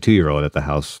 I have a 2-year-old at the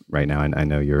house right now, and I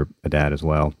know you're a dad as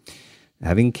well.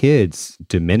 Having kids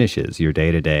diminishes your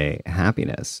day-to-day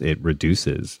happiness. It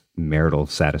reduces marital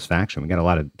satisfaction. We got a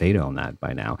lot of data on that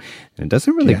by now. And it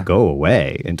doesn't really go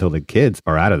away until the kids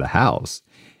are out of the house.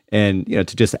 And,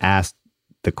 to just ask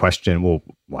the question, well,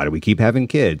 why do we keep having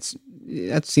kids?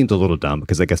 That seems a little dumb,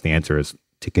 because I guess the answer is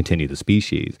to continue the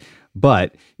species.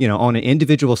 But, on an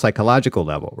individual psychological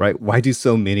level, right? Why do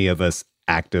so many of us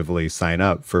actively sign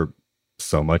up for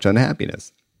so much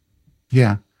unhappiness?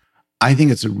 Yeah. I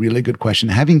think it's a really good question.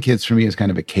 Having kids for me is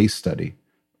kind of a case study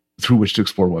through which to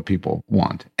explore what people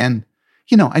want. And,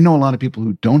 I know a lot of people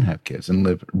who don't have kids and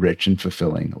live rich and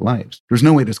fulfilling lives. There's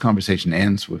no way this conversation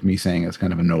ends with me saying it's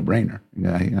kind of a no-brainer.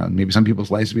 Maybe some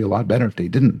people's lives would be a lot better if they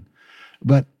didn't.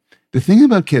 But the thing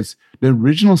about kids, the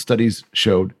original studies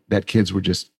showed that kids were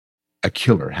just a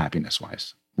killer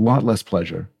happiness-wise. A lot less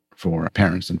pleasure for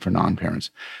parents than for non-parents.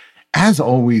 As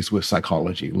always with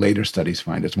psychology, later studies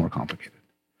find it's more complicated.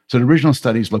 So the original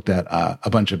studies looked at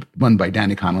one by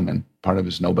Danny Kahneman, part of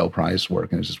his Nobel Prize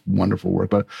work, and it's just wonderful work,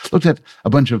 but looked at a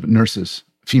bunch of nurses,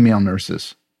 female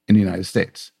nurses in the United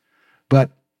States. But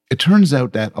it turns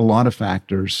out that a lot of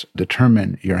factors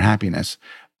determine your happiness.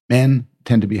 Men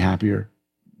tend to be happier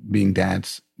being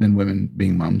dads than women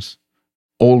being moms.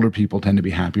 Older people tend to be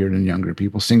happier than younger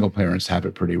people. Single parents have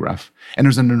it pretty rough. And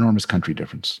there's an enormous country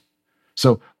difference.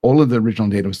 So all of the original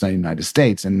data was done in the United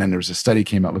States, and then there was a study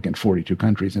came out looking at 42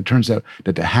 countries, and it turns out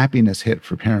that the happiness hit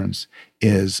for parents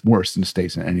is worse in the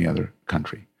States than any other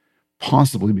country,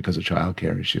 possibly because of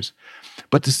childcare issues.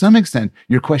 But to some extent,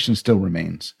 your question still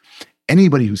remains.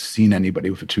 Anybody who's seen anybody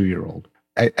with a 2-year-old,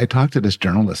 I talked to this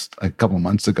journalist a couple of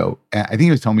months ago. I think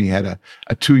he was telling me he had a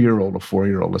 2-year-old, a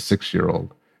 4-year-old, a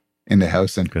 6-year-old in the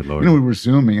house. And Good Lord. we were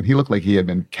Zooming, and he looked like he had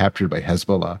been captured by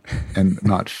Hezbollah and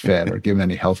not fed or given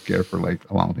any health care for like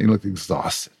a long time. He looked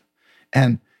exhausted.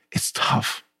 And it's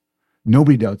tough.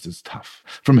 Nobody doubts it's tough.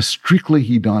 From a strictly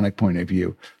hedonic point of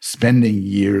view, spending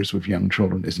years with young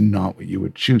children is not what you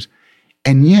would choose.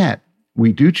 And yet,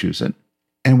 we do choose it,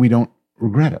 and we don't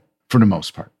regret it for the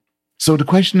most part. So the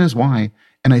question is why?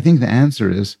 And I think the answer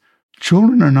is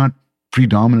children are not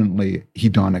predominantly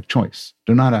hedonic choice.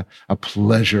 They're not a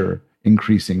pleasure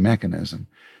increasing mechanism.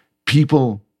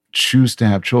 People choose to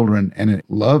have children and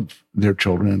love their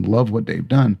children and love what they've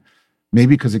done,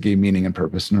 maybe because it gave meaning and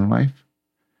purpose in their life,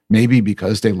 maybe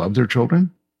because they love their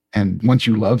children. And once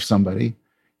you love somebody,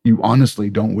 you honestly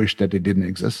don't wish that they didn't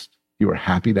exist. You are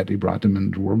happy that they brought them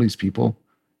into the world, these people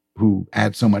who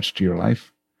add so much to your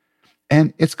life.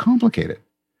 And it's complicated.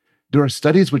 There are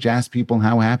studies which ask people,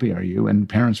 how happy are you? And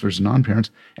parents versus non-parents.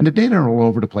 And the data are all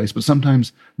over the place, but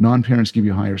sometimes non-parents give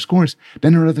you higher scores.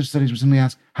 Then there are other studies which simply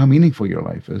ask how meaningful your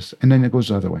life is. And then it goes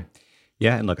the other way.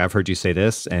 Yeah, and look, I've heard you say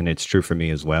this, and it's true for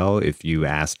me as well. If you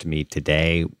asked me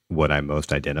today what I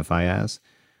most identify as,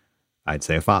 I'd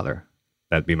say a father.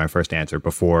 That'd be my first answer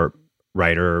before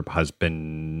writer,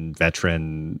 husband,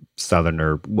 veteran,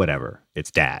 Southerner, whatever.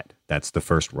 It's dad. That's the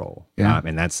first role. Yeah.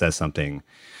 And that says something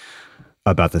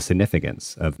about the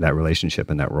significance of that relationship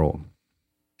and that role.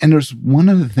 And there's one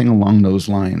other thing along those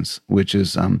lines, which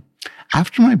is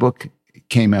after my book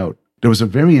came out, there was a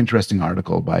very interesting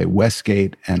article by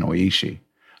Westgate and Oishi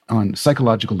on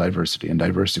psychological diversity and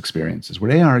diverse experiences,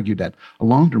 where they argued that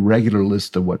along the regular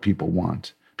list of what people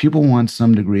want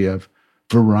some degree of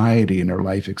variety in their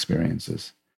life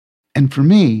experiences. And for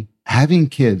me, having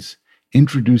kids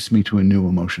introduced me to a new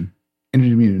emotion,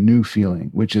 introduced me to a new feeling,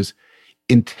 which is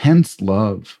intense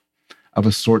love of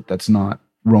a sort that's not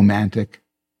romantic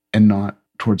and not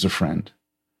towards a friend.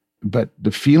 But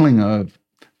the feeling of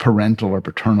parental or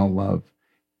paternal love,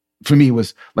 for me,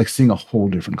 was like seeing a whole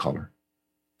different color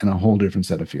and a whole different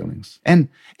set of feelings. And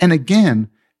again,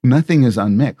 nothing is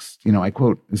unmixed. You know, I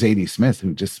quote Zadie Smith,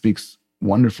 who just speaks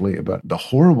wonderfully about the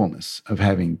horribleness of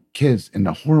having kids and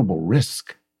the horrible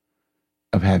risk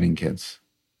of having kids.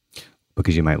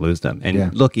 Because you might lose them.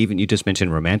 And look, even you just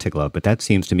mentioned romantic love, but that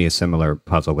seems to me a similar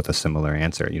puzzle with a similar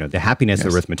answer. You know, the happiness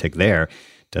arithmetic there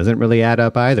doesn't really add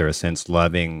up either, since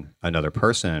loving another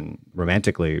person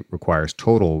romantically requires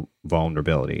total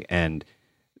vulnerability and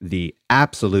the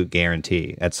absolute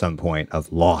guarantee at some point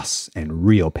of loss and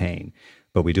real pain.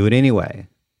 But we do it anyway,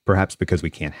 perhaps because we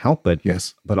can't help it,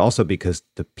 but also because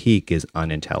the peak is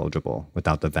unintelligible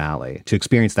without the valley. To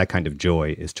experience that kind of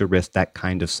joy is to risk that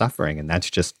kind of suffering, and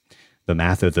that's just the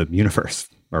math of the universe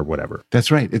or whatever.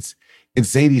 That's right. It's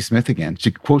Zadie Smith again.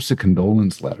 She quotes a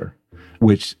condolence letter,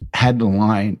 which had the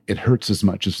line, "It hurts as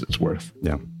much as it's worth."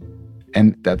 Yeah.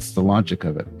 And that's the logic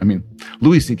of it. I mean,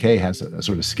 Louis C.K. has a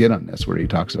sort of skit on this where he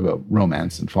talks about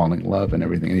romance and falling in love and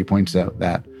everything. And he points out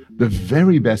that the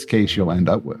very best case you'll end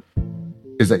up with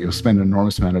is that you'll spend an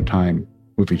enormous amount of time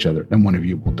with each other and one of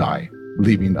you will die,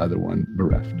 leaving the other one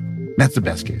bereft. That's the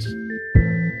best case.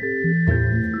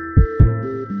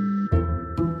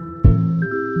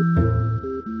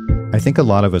 I think a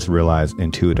lot of us realize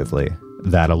intuitively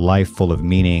that a life full of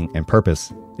meaning and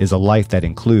purpose is a life that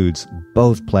includes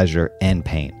both pleasure and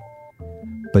pain.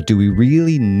 But do we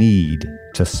really need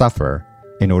to suffer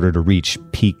in order to reach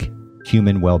peak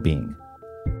human well-being?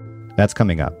 That's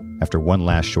coming up after one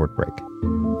last short break.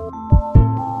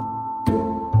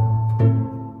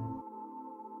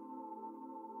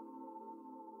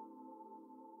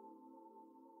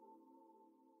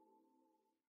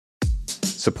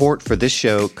 Support for this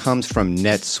show comes from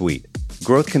NetSuite.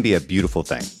 Growth can be a beautiful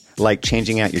thing, like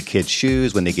changing out your kids'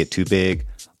 shoes when they get too big,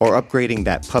 or upgrading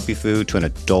that puppy food to an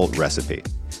adult recipe.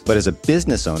 But as a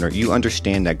business owner, you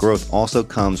understand that growth also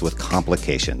comes with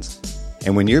complications.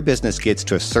 And when your business gets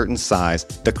to a certain size,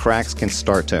 the cracks can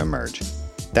start to emerge.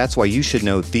 That's why you should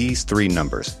know these three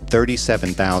numbers: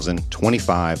 37,000,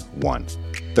 25, 1.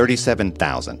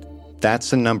 37,000.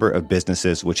 That's the number of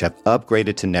businesses which have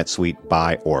upgraded to NetSuite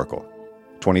by Oracle.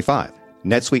 25.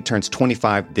 NetSuite turns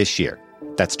 25 this year.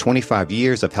 That's 25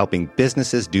 years of helping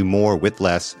businesses do more with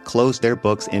less, close their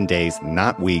books in days,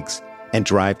 not weeks, and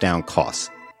drive down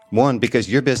costs. One, because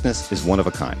your business is one of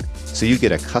a kind. So you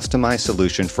get a customized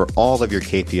solution for all of your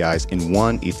KPIs in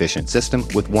one efficient system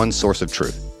with one source of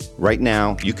truth. Right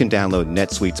now, you can download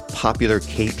NetSuite's popular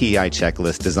KPI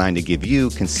checklist designed to give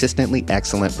you consistently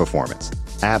excellent performance.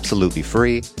 Absolutely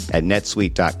free at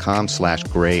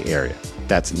netsuite.com/gray area.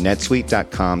 That's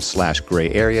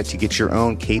netsuite.com/gray area to get your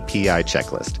own KPI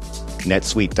checklist.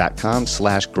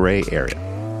 netsuite.com/gray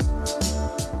area.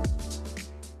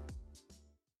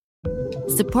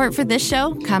 Support for this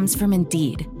show comes from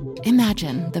Indeed.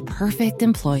 Imagine the perfect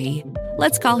employee.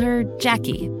 Let's call her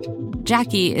Jackie.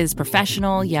 Jackie is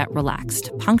professional yet relaxed,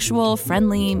 punctual,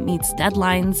 friendly, meets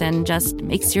deadlines, and just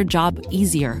makes your job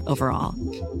easier overall.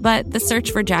 But the search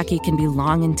for Jackie can be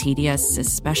long and tedious,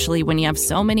 especially when you have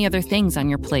so many other things on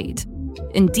your plate.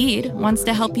 Indeed wants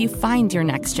to help you find your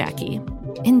next Jackie.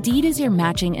 Indeed is your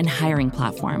matching and hiring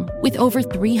platform with over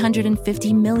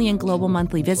 350 million global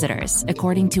monthly visitors,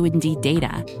 according to Indeed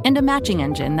data, and a matching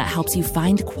engine that helps you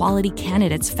find quality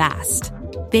candidates fast.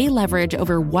 They leverage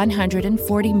over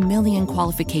 140 million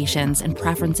qualifications and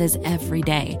preferences every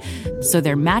day, so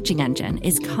their matching engine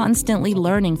is constantly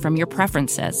learning from your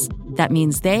preferences. That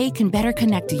means they can better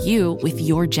connect you with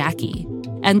your Jackie.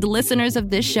 And the listeners of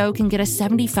this show can get a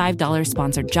 $75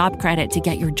 sponsored job credit to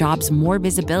get your jobs more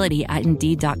visibility at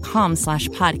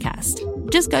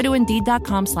Indeed.com/podcast. Just go to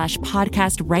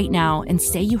Indeed.com/podcast right now and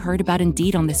say you heard about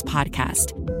Indeed on this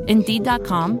podcast.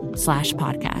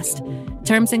 Indeed.com/podcast.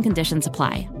 Terms and conditions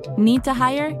apply. Need to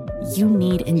hire? You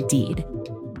need Indeed.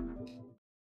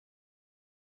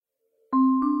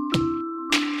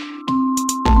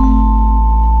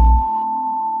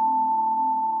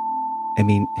 I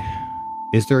mean,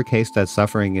 is there a case that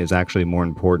suffering is actually more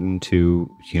important to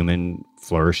human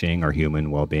flourishing or human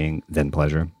well-being than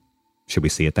pleasure? Should we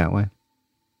see it that way?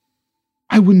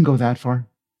 I wouldn't go that far.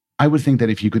 I would think that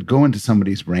if you could go into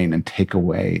somebody's brain and take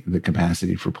away the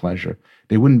capacity for pleasure,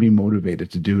 they wouldn't be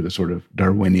motivated to do the sort of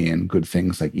Darwinian good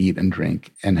things like eat and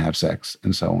drink and have sex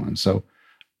and so on. So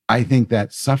I think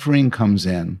that suffering comes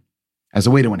in as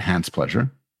a way to enhance pleasure,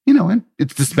 and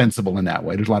it's dispensable in that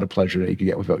way. There's a lot of pleasure that you can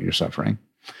get without your suffering.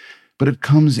 But it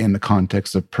comes in the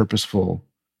context of purposeful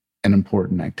and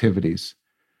important activities.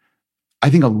 I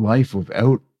think a life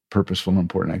without purposeful and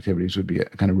important activities would be a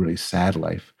kind of really sad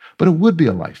life, but it would be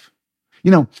a life.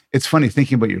 It's funny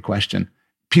thinking about your question.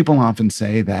 People often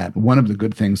say that one of the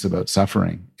good things about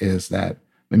suffering is that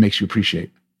it makes you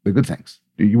appreciate the good things.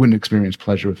 You wouldn't experience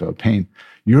pleasure without pain.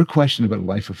 Your question about a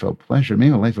life without pleasure,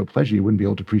 maybe a life without pleasure, you wouldn't be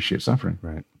able to appreciate suffering.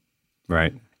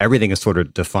 Right. Everything is sort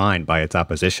of defined by its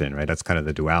opposition, right? That's kind of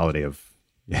the duality of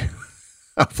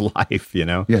of life,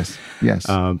 Yes.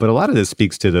 But a lot of this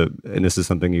speaks to and this is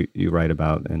something you write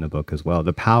about in the book as well,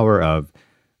 the power of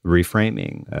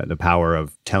reframing, the power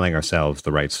of telling ourselves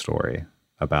the right story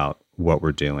about what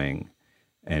we're doing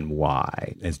and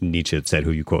why. As Nietzsche said,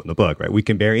 who you quote in the book, right? We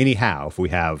can bear any how if we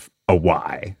have a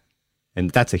why.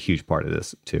 And that's a huge part of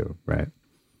this too, right?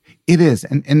 It is.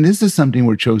 And this is something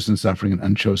where chosen suffering and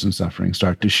unchosen suffering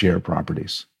start to share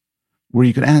properties, where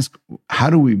you could ask, how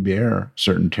do we bear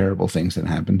certain terrible things that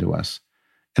happen to us?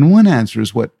 And one answer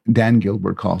is what Dan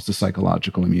Gilbert calls the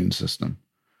psychological immune system,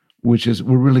 which is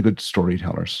we're really good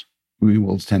storytellers. We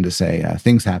will tend to say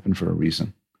things happen for a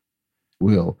reason.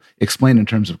 We'll explain in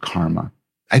terms of karma.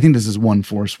 I think this is one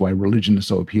force why religion is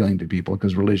so appealing to people,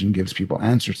 because religion gives people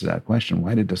answers to that question.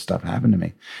 Why did this stuff happen to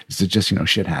me? Is it just,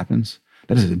 shit happens?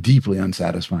 That is a deeply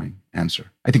unsatisfying answer.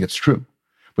 I think it's true,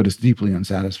 but it's deeply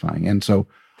unsatisfying. And so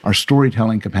our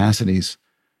storytelling capacities,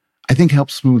 I think, help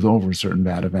smooth over certain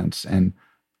bad events. And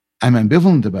I'm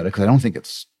ambivalent about it because I don't think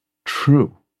it's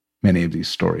true, many of these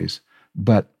stories.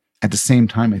 But at the same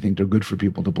time, I think they're good for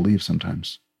people to believe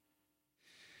sometimes.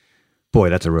 Boy,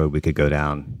 that's a road we could go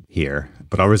down here,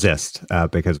 but I'll resist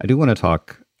because I do want to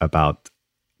talk about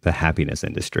the happiness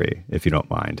industry, if you don't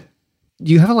mind.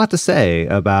 You have a lot to say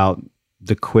about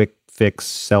the quick fix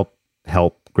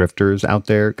self-help grifters out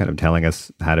there kind of telling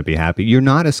us how to be happy. You're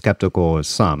not as skeptical as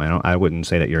some. I wouldn't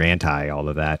say that you're anti all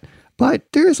of that, but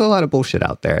there's a lot of bullshit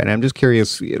out there. And I'm just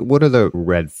curious, what are the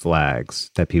red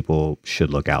flags that people should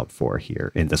look out for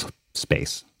here in this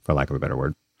space, for lack of a better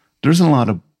word? There's a lot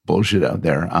of bullshit out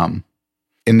there.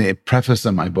 In the preface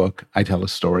of my book, I tell a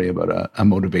story about a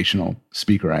motivational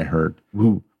speaker I heard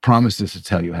who promises to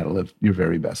tell you how to live your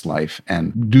very best life.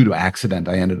 And due to accident,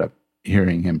 I ended up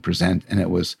hearing him present, and it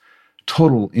was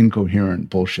total incoherent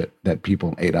bullshit that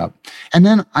people ate up. And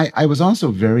then I was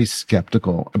also very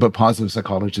skeptical about positive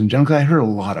psychology in general, because I heard a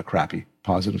lot of crappy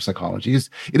positive psychology.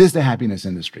 It is the happiness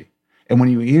industry. And when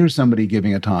you hear somebody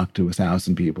giving a talk to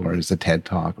 1,000 people, or it's a TED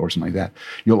talk or something like that,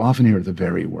 you'll often hear the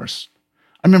very worst.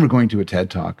 I remember going to a TED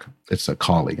Talk. It's a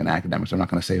colleague, an academic, so I'm not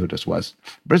going to say who this was.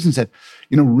 The person said,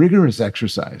 rigorous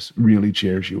exercise really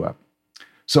cheers you up.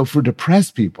 So for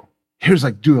depressed people, here's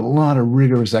do a lot of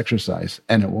rigorous exercise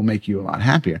and it will make you a lot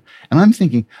happier. And I'm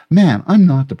thinking, man, I'm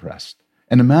not depressed.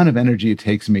 And the amount of energy it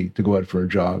takes me to go out for a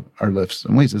jog or lift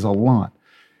some weights is a lot.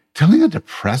 Telling a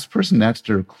depressed person that's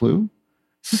their clue,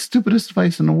 it's the stupidest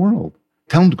advice in the world.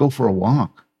 Tell them to go for a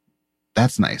walk.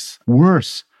 That's nice.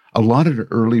 Worse, a lot of the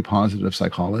early positive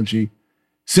psychology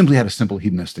simply had a simple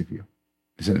hedonistic view.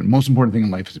 They said the most important thing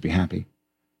in life is to be happy,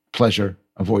 pleasure,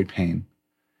 avoid pain,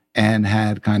 and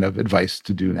had kind of advice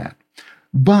to do that.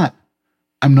 But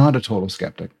I'm not a total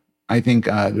skeptic. I think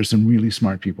there's some really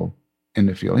smart people in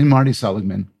the field. And Marty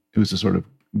Seligman, who's the sort of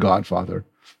godfather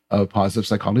of positive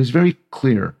psychology, is very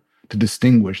clear to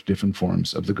distinguish different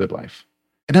forms of the good life.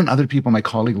 And then other people, my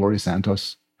colleague Laurie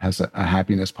Santos has a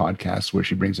happiness podcast where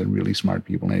she brings in really smart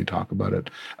people and they talk about it,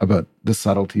 about the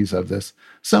subtleties of this.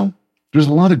 So there's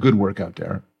a lot of good work out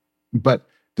there, but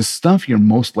the stuff you're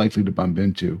most likely to bump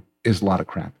into is a lot of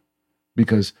crap,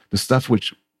 because the stuff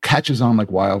which catches on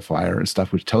like wildfire and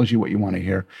stuff which tells you what you want to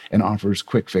hear and offers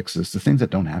quick fixes, the things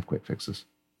that don't have quick fixes.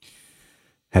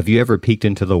 Have you ever peeked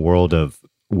into the world of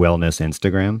wellness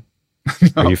Instagram?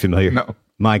 No, are you familiar? No.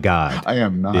 My God. I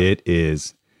am not. It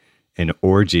is an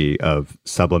orgy of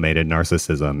sublimated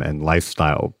narcissism and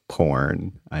lifestyle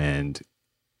porn. And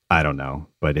I don't know,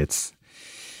 but it's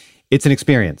an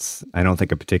experience. I don't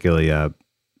think a particularly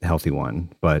healthy one,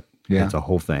 but it's a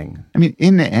whole thing. I mean,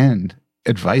 in the end,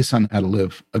 advice on how to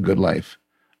live a good life,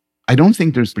 I don't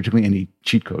think there's particularly any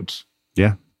cheat codes.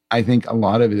 Yeah. I think a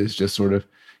lot of it is just sort of,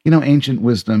 ancient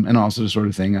wisdom, and also the sort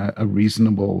of thing a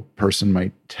reasonable person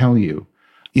might tell you,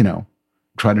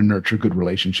 try to nurture good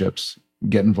relationships,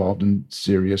 get involved in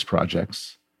serious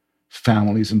projects.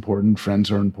 Family's important, friends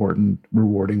are important,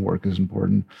 rewarding work is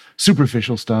important,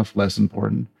 superficial stuff, less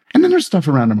important. And then there's stuff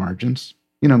around the margins,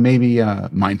 maybe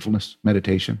mindfulness,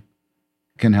 meditation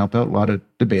can help out. A lot of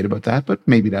debate about that, but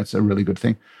maybe that's a really good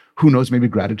thing. Who knows, maybe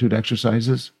gratitude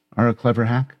exercises are a clever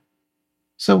hack.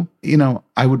 So,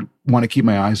 I would want to keep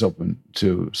my eyes open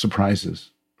to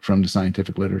surprises from the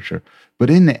scientific literature.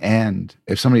 But in the end,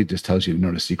 if somebody just tells you,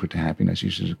 the secret to happiness, you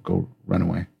should just go run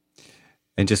away.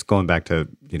 And just going back to,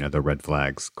 the red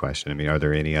flags question, I mean, are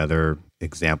there any other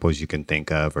examples you can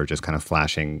think of, or just kind of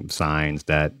flashing signs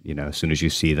that, as soon as you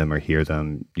see them or hear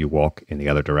them, you walk in the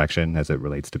other direction as it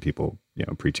relates to people,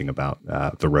 preaching about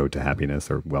the road to happiness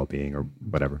or well-being or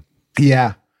whatever?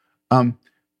 Yeah.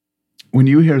 When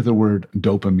you hear the word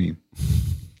dopamine,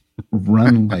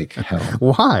 run like hell.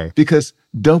 Why? Because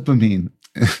dopamine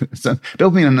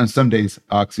and on some days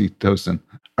oxytocin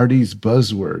are these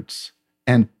buzzwords.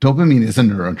 And dopamine is a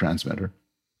neurotransmitter.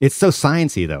 It's so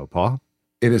sciencey though, Paul.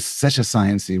 It is such a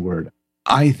sciencey word.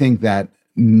 I think that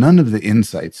none of the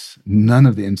insights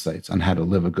on how to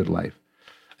live a good life,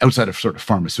 outside of sort of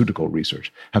pharmaceutical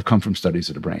research, have come from studies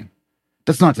of the brain.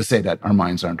 That's not to say that our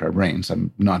minds aren't our brains.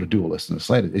 I'm not a dualist in the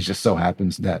slightest. It just so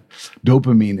happens that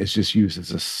dopamine is just used as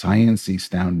a sciencey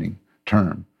sounding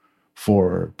term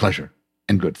for pleasure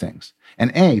and good things.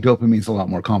 And A, dopamine is a lot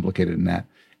more complicated than that.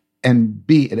 And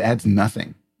B, it adds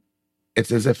nothing.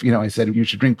 It's as if, I said you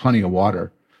should drink plenty of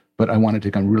water, but I wanted to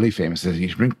become really famous. As you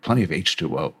should drink plenty of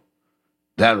H2O.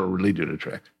 That'll really do the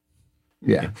trick.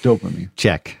 Yeah, dopamine.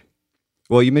 Check.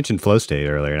 Well, you mentioned flow state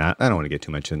earlier, and I don't want to get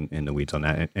too much in the weeds on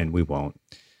that, and we won't.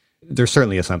 There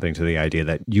certainly is something to the idea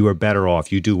that you are better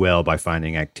off, you do well by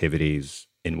finding activities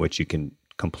in which you can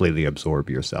completely absorb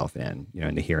yourself in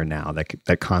the here and now,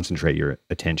 that concentrate your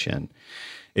attention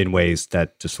in ways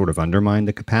that just sort of undermine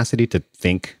the capacity to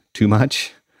think too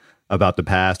much about the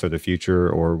past or the future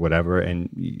or whatever. And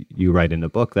you write in the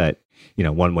book that,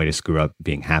 one way to screw up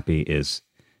being happy is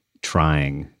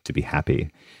trying to be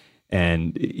happy.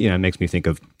 And, it makes me think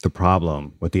of the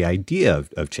problem with the idea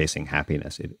of chasing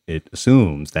happiness. It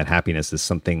assumes that happiness is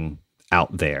something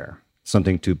out there,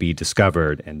 something to be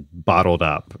discovered and bottled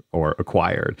up or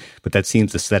acquired. But that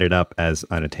seems to set it up as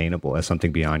unattainable, as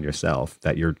something beyond yourself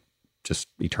that you're just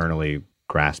eternally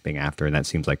grasping after. And that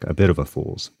seems like a bit of a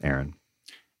fool's errand.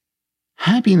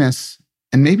 Happiness,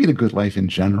 and maybe the good life in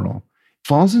general,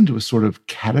 falls into a sort of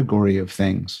category of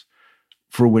things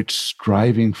for which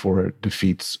striving for it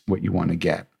defeats what you want to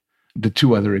get. The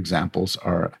two other examples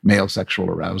are male sexual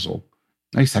arousal,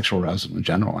 sexual arousal in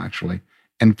general, actually,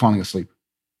 and falling asleep.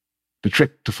 The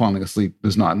trick to falling asleep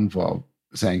does not involve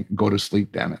saying, go to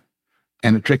sleep, damn it.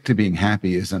 And the trick to being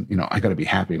happy isn't, I got to be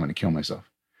happy when I kill myself.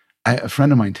 A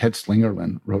friend of mine, Ted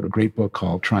Slingerland, wrote a great book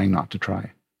called Trying Not to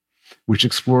Try, which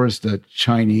explores the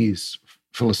Chinese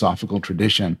philosophical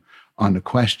tradition on the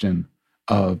question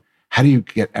of How do you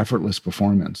get effortless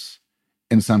performance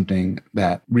in something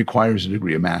that requires a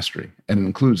degree of mastery? And it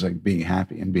includes like being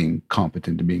happy and being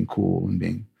competent and being cool and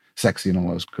being sexy and all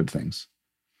those good things.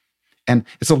 And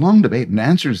it's a long debate, and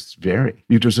answers vary.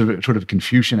 There's a sort of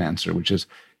Confucian answer, which is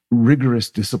rigorous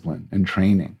discipline and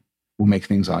training will make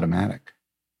things automatic.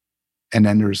 And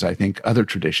then there's, I think, other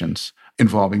traditions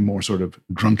involving more sort of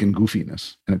drunken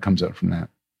goofiness, and it comes out from that.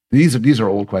 These are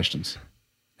old questions.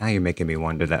 Now you're making me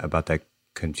wonder about that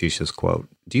Confucius quote.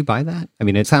 Do you buy that? I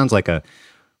mean, it sounds like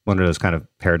one of those kind of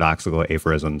paradoxical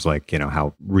aphorisms, like,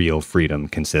 how real freedom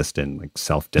consists in like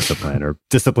self-discipline or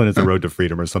discipline is the road to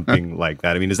freedom or something like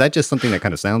that. I mean, is that just something that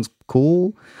kind of sounds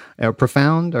cool or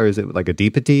profound, or is it like a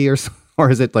deepity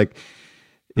or is it like,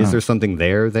 is there something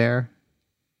there?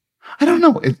 I don't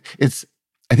know.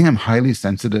 I think I'm highly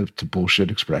sensitive to bullshit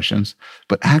expressions,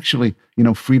 but actually,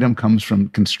 freedom comes from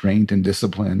constraint and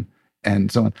discipline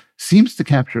and so on. Seems to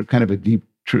capture kind of a deep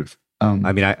truth.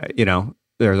 I mean,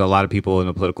 there's a lot of people in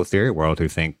the political theory world who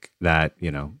think that,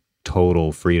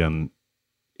 total freedom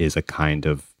is a kind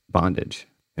of bondage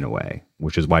in a way,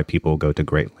 which is why people go to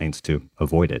great lengths to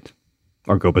avoid it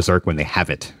or go berserk when they have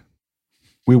it.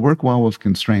 We work well with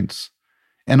constraints,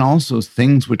 and also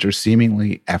things which are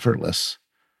seemingly effortless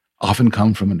often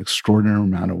come from an extraordinary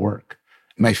amount of work.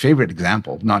 My favorite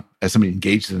example, not as somebody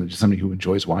engaged in it, just somebody who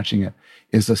enjoys watching it,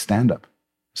 is a stand-up.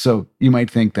 So you might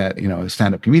think that, a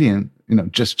stand-up comedian,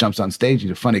 just jumps on stage,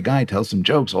 he's a funny guy, tells some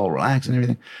jokes, all relaxed and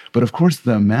everything. But of course,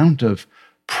 the amount of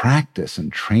practice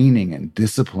and training and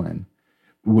discipline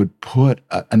would put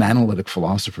an analytic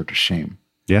philosopher to shame.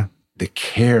 Yeah. The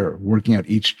care, working out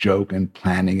each joke and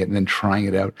planning it and then trying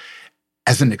it out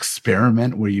as an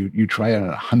experiment where you try out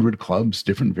 100 clubs,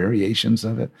 different variations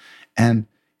of it. And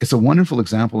it's a wonderful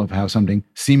example of how something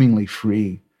seemingly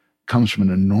free comes from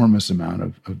an enormous amount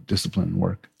of discipline and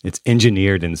work. It's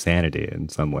engineered insanity in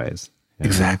some ways.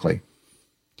 Exactly.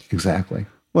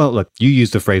 Well, look, you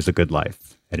used the phrase "the good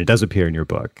life," and it does appear in your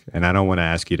book. And I don't want to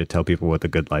ask you to tell people what the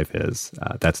good life is.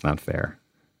 That's not fair.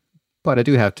 But I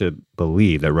do have to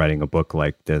believe that writing a book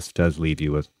like this does leave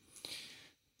you with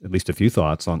at least a few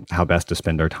thoughts on how best to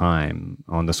spend our time,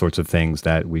 on the sorts of things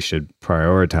that we should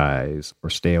prioritize or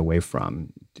stay away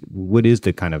from. What is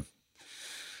the kind of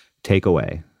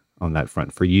takeaway on that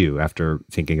front for you after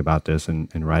thinking about this and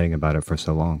writing about it for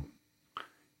so long?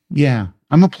 Yeah,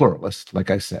 I'm a pluralist,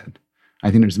 like I said. I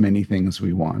think there's many things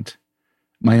we want.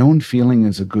 My own feeling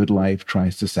is a good life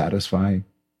tries to satisfy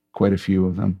quite a few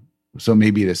of them. So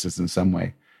maybe this is in some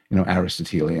way,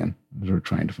 Aristotelian. We're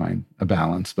trying to find a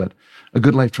balance, but a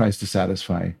good life tries to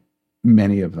satisfy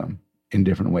many of them in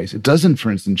different ways. It doesn't, for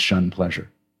instance, shun pleasure.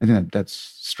 I think that's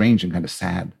strange and kind of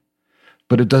sad,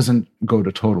 but it doesn't go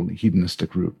to totally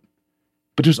hedonistic route.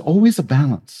 But there's always a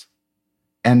balance.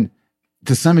 And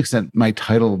to some extent, my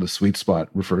title, The Sweet Spot,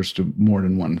 refers to more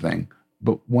than one thing.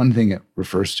 But one thing it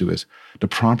refers to is the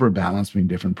proper balance between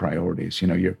different priorities.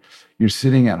 You're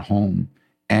sitting at home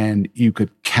and you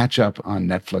could catch up on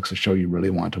Netflix, a show you really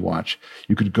want to watch.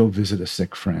 You could go visit a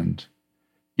sick friend.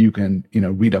 You can,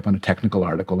 read up on a technical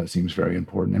article that seems very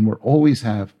important. And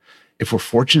if we're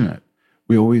fortunate,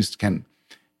 we always can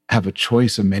have a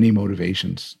choice of many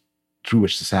motivations through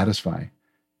which to satisfy.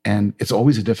 And it's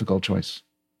always a difficult choice,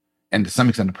 and to some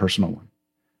extent a personal one.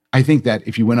 I think that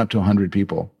if you went up to 100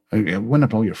 people, went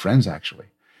up to all your friends actually,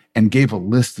 and gave a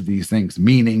list of these things,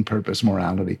 meaning, purpose,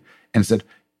 morality, and said,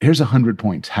 here's 100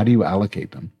 points. How do you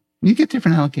allocate them? You get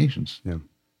different allocations. Yeah.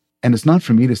 And it's not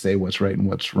for me to say what's right and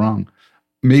what's wrong.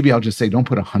 Maybe I'll just say, don't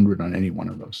put 100 on any one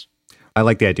of those. I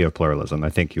like the idea of pluralism.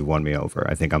 I think you won me over.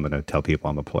 I think I'm going to tell people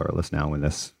I'm a pluralist now when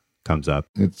this comes up.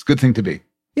 It's a good thing to be.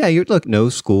 Yeah, look, no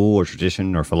school or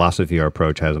tradition or philosophy or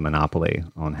approach has a monopoly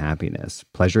on happiness.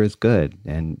 Pleasure is good,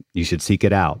 and you should seek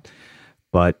it out.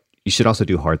 But you should also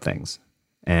do hard things,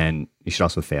 and you should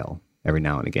also fail every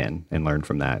now and again and learn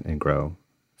from that and grow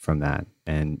from that.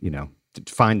 And,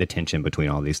 find the tension between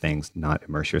all these things, not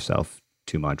immerse yourself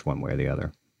too much one way or the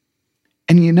other.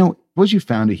 And suppose you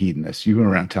found a hedonist. You go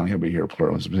around telling everybody you're a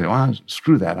pluralist and say, well,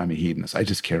 screw that, I'm a hedonist. I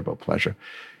just care about pleasure.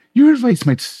 Your advice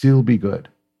might still be good.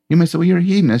 You might say, well, you're a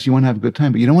hedonist. You want to have a good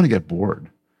time, but you don't want to get bored.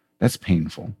 That's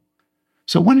painful.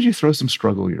 So why don't you throw some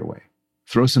struggle your way?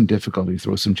 Throw some difficulty,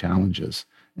 throw some challenges,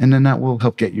 and then that will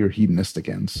help get your hedonistic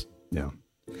ends. Yeah.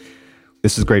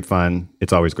 This is great fun.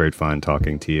 It's always great fun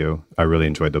talking to you. I really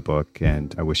enjoyed the book,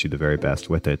 and I wish you the very best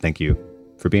with it. Thank you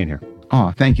for being here.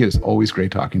 Oh, thank you. It's always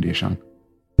great talking to you, Sean.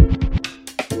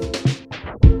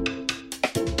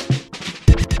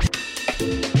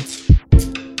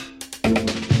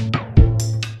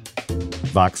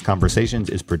 Vox Conversations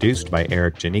is produced by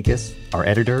Eric Janikis. Our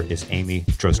editor is Amy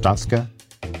Drozdowska.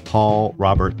 Paul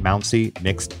Robert Mounsey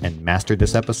mixed and mastered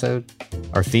this episode.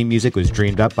 Our theme music was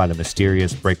dreamed up by the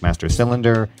mysterious Breakmaster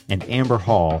Cylinder, and Amber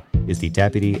Hall is the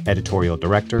Deputy Editorial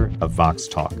Director of Vox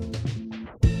Talk.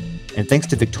 And thanks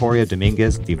to Victoria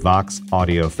Dominguez, the Vox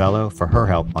Audio Fellow, for her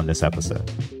help on this episode.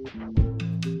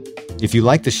 If you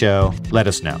like the show, let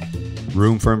us know.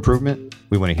 Room for improvement?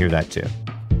 We want to hear that too.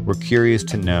 We're curious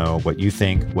to know what you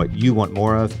think, what you want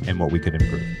more of, and what we could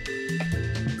improve.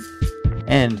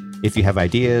 And if you have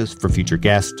ideas for future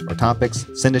guests or topics,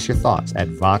 send us your thoughts at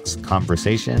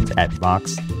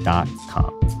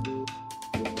voxconversations@vox.com.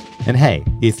 And hey,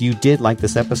 if you did like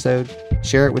this episode,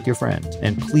 share it with your friends,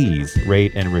 and please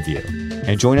rate and review.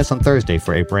 And join us on Thursday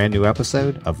for a brand new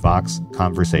episode of Vox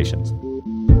Conversations.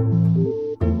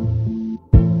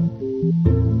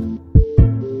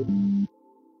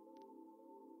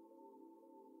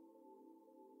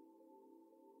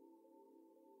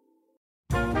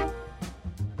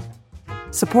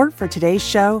 Support for today's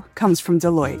show comes from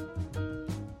Deloitte.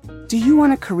 Do you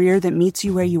want a career that meets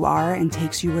you where you are and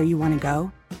takes you where you want to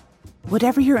go?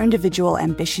 Whatever your individual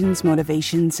ambitions,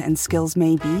 motivations, and skills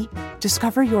may be,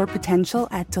 discover your potential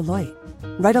at Deloitte.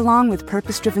 Right along with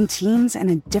purpose-driven teams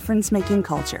and a difference-making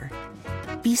culture.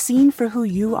 Be seen for who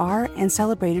you are and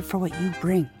celebrated for what you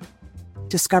bring.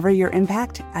 Discover your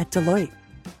impact at Deloitte.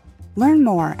 Learn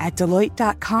more at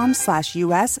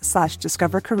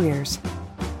deloitte.com/us/discovercareers.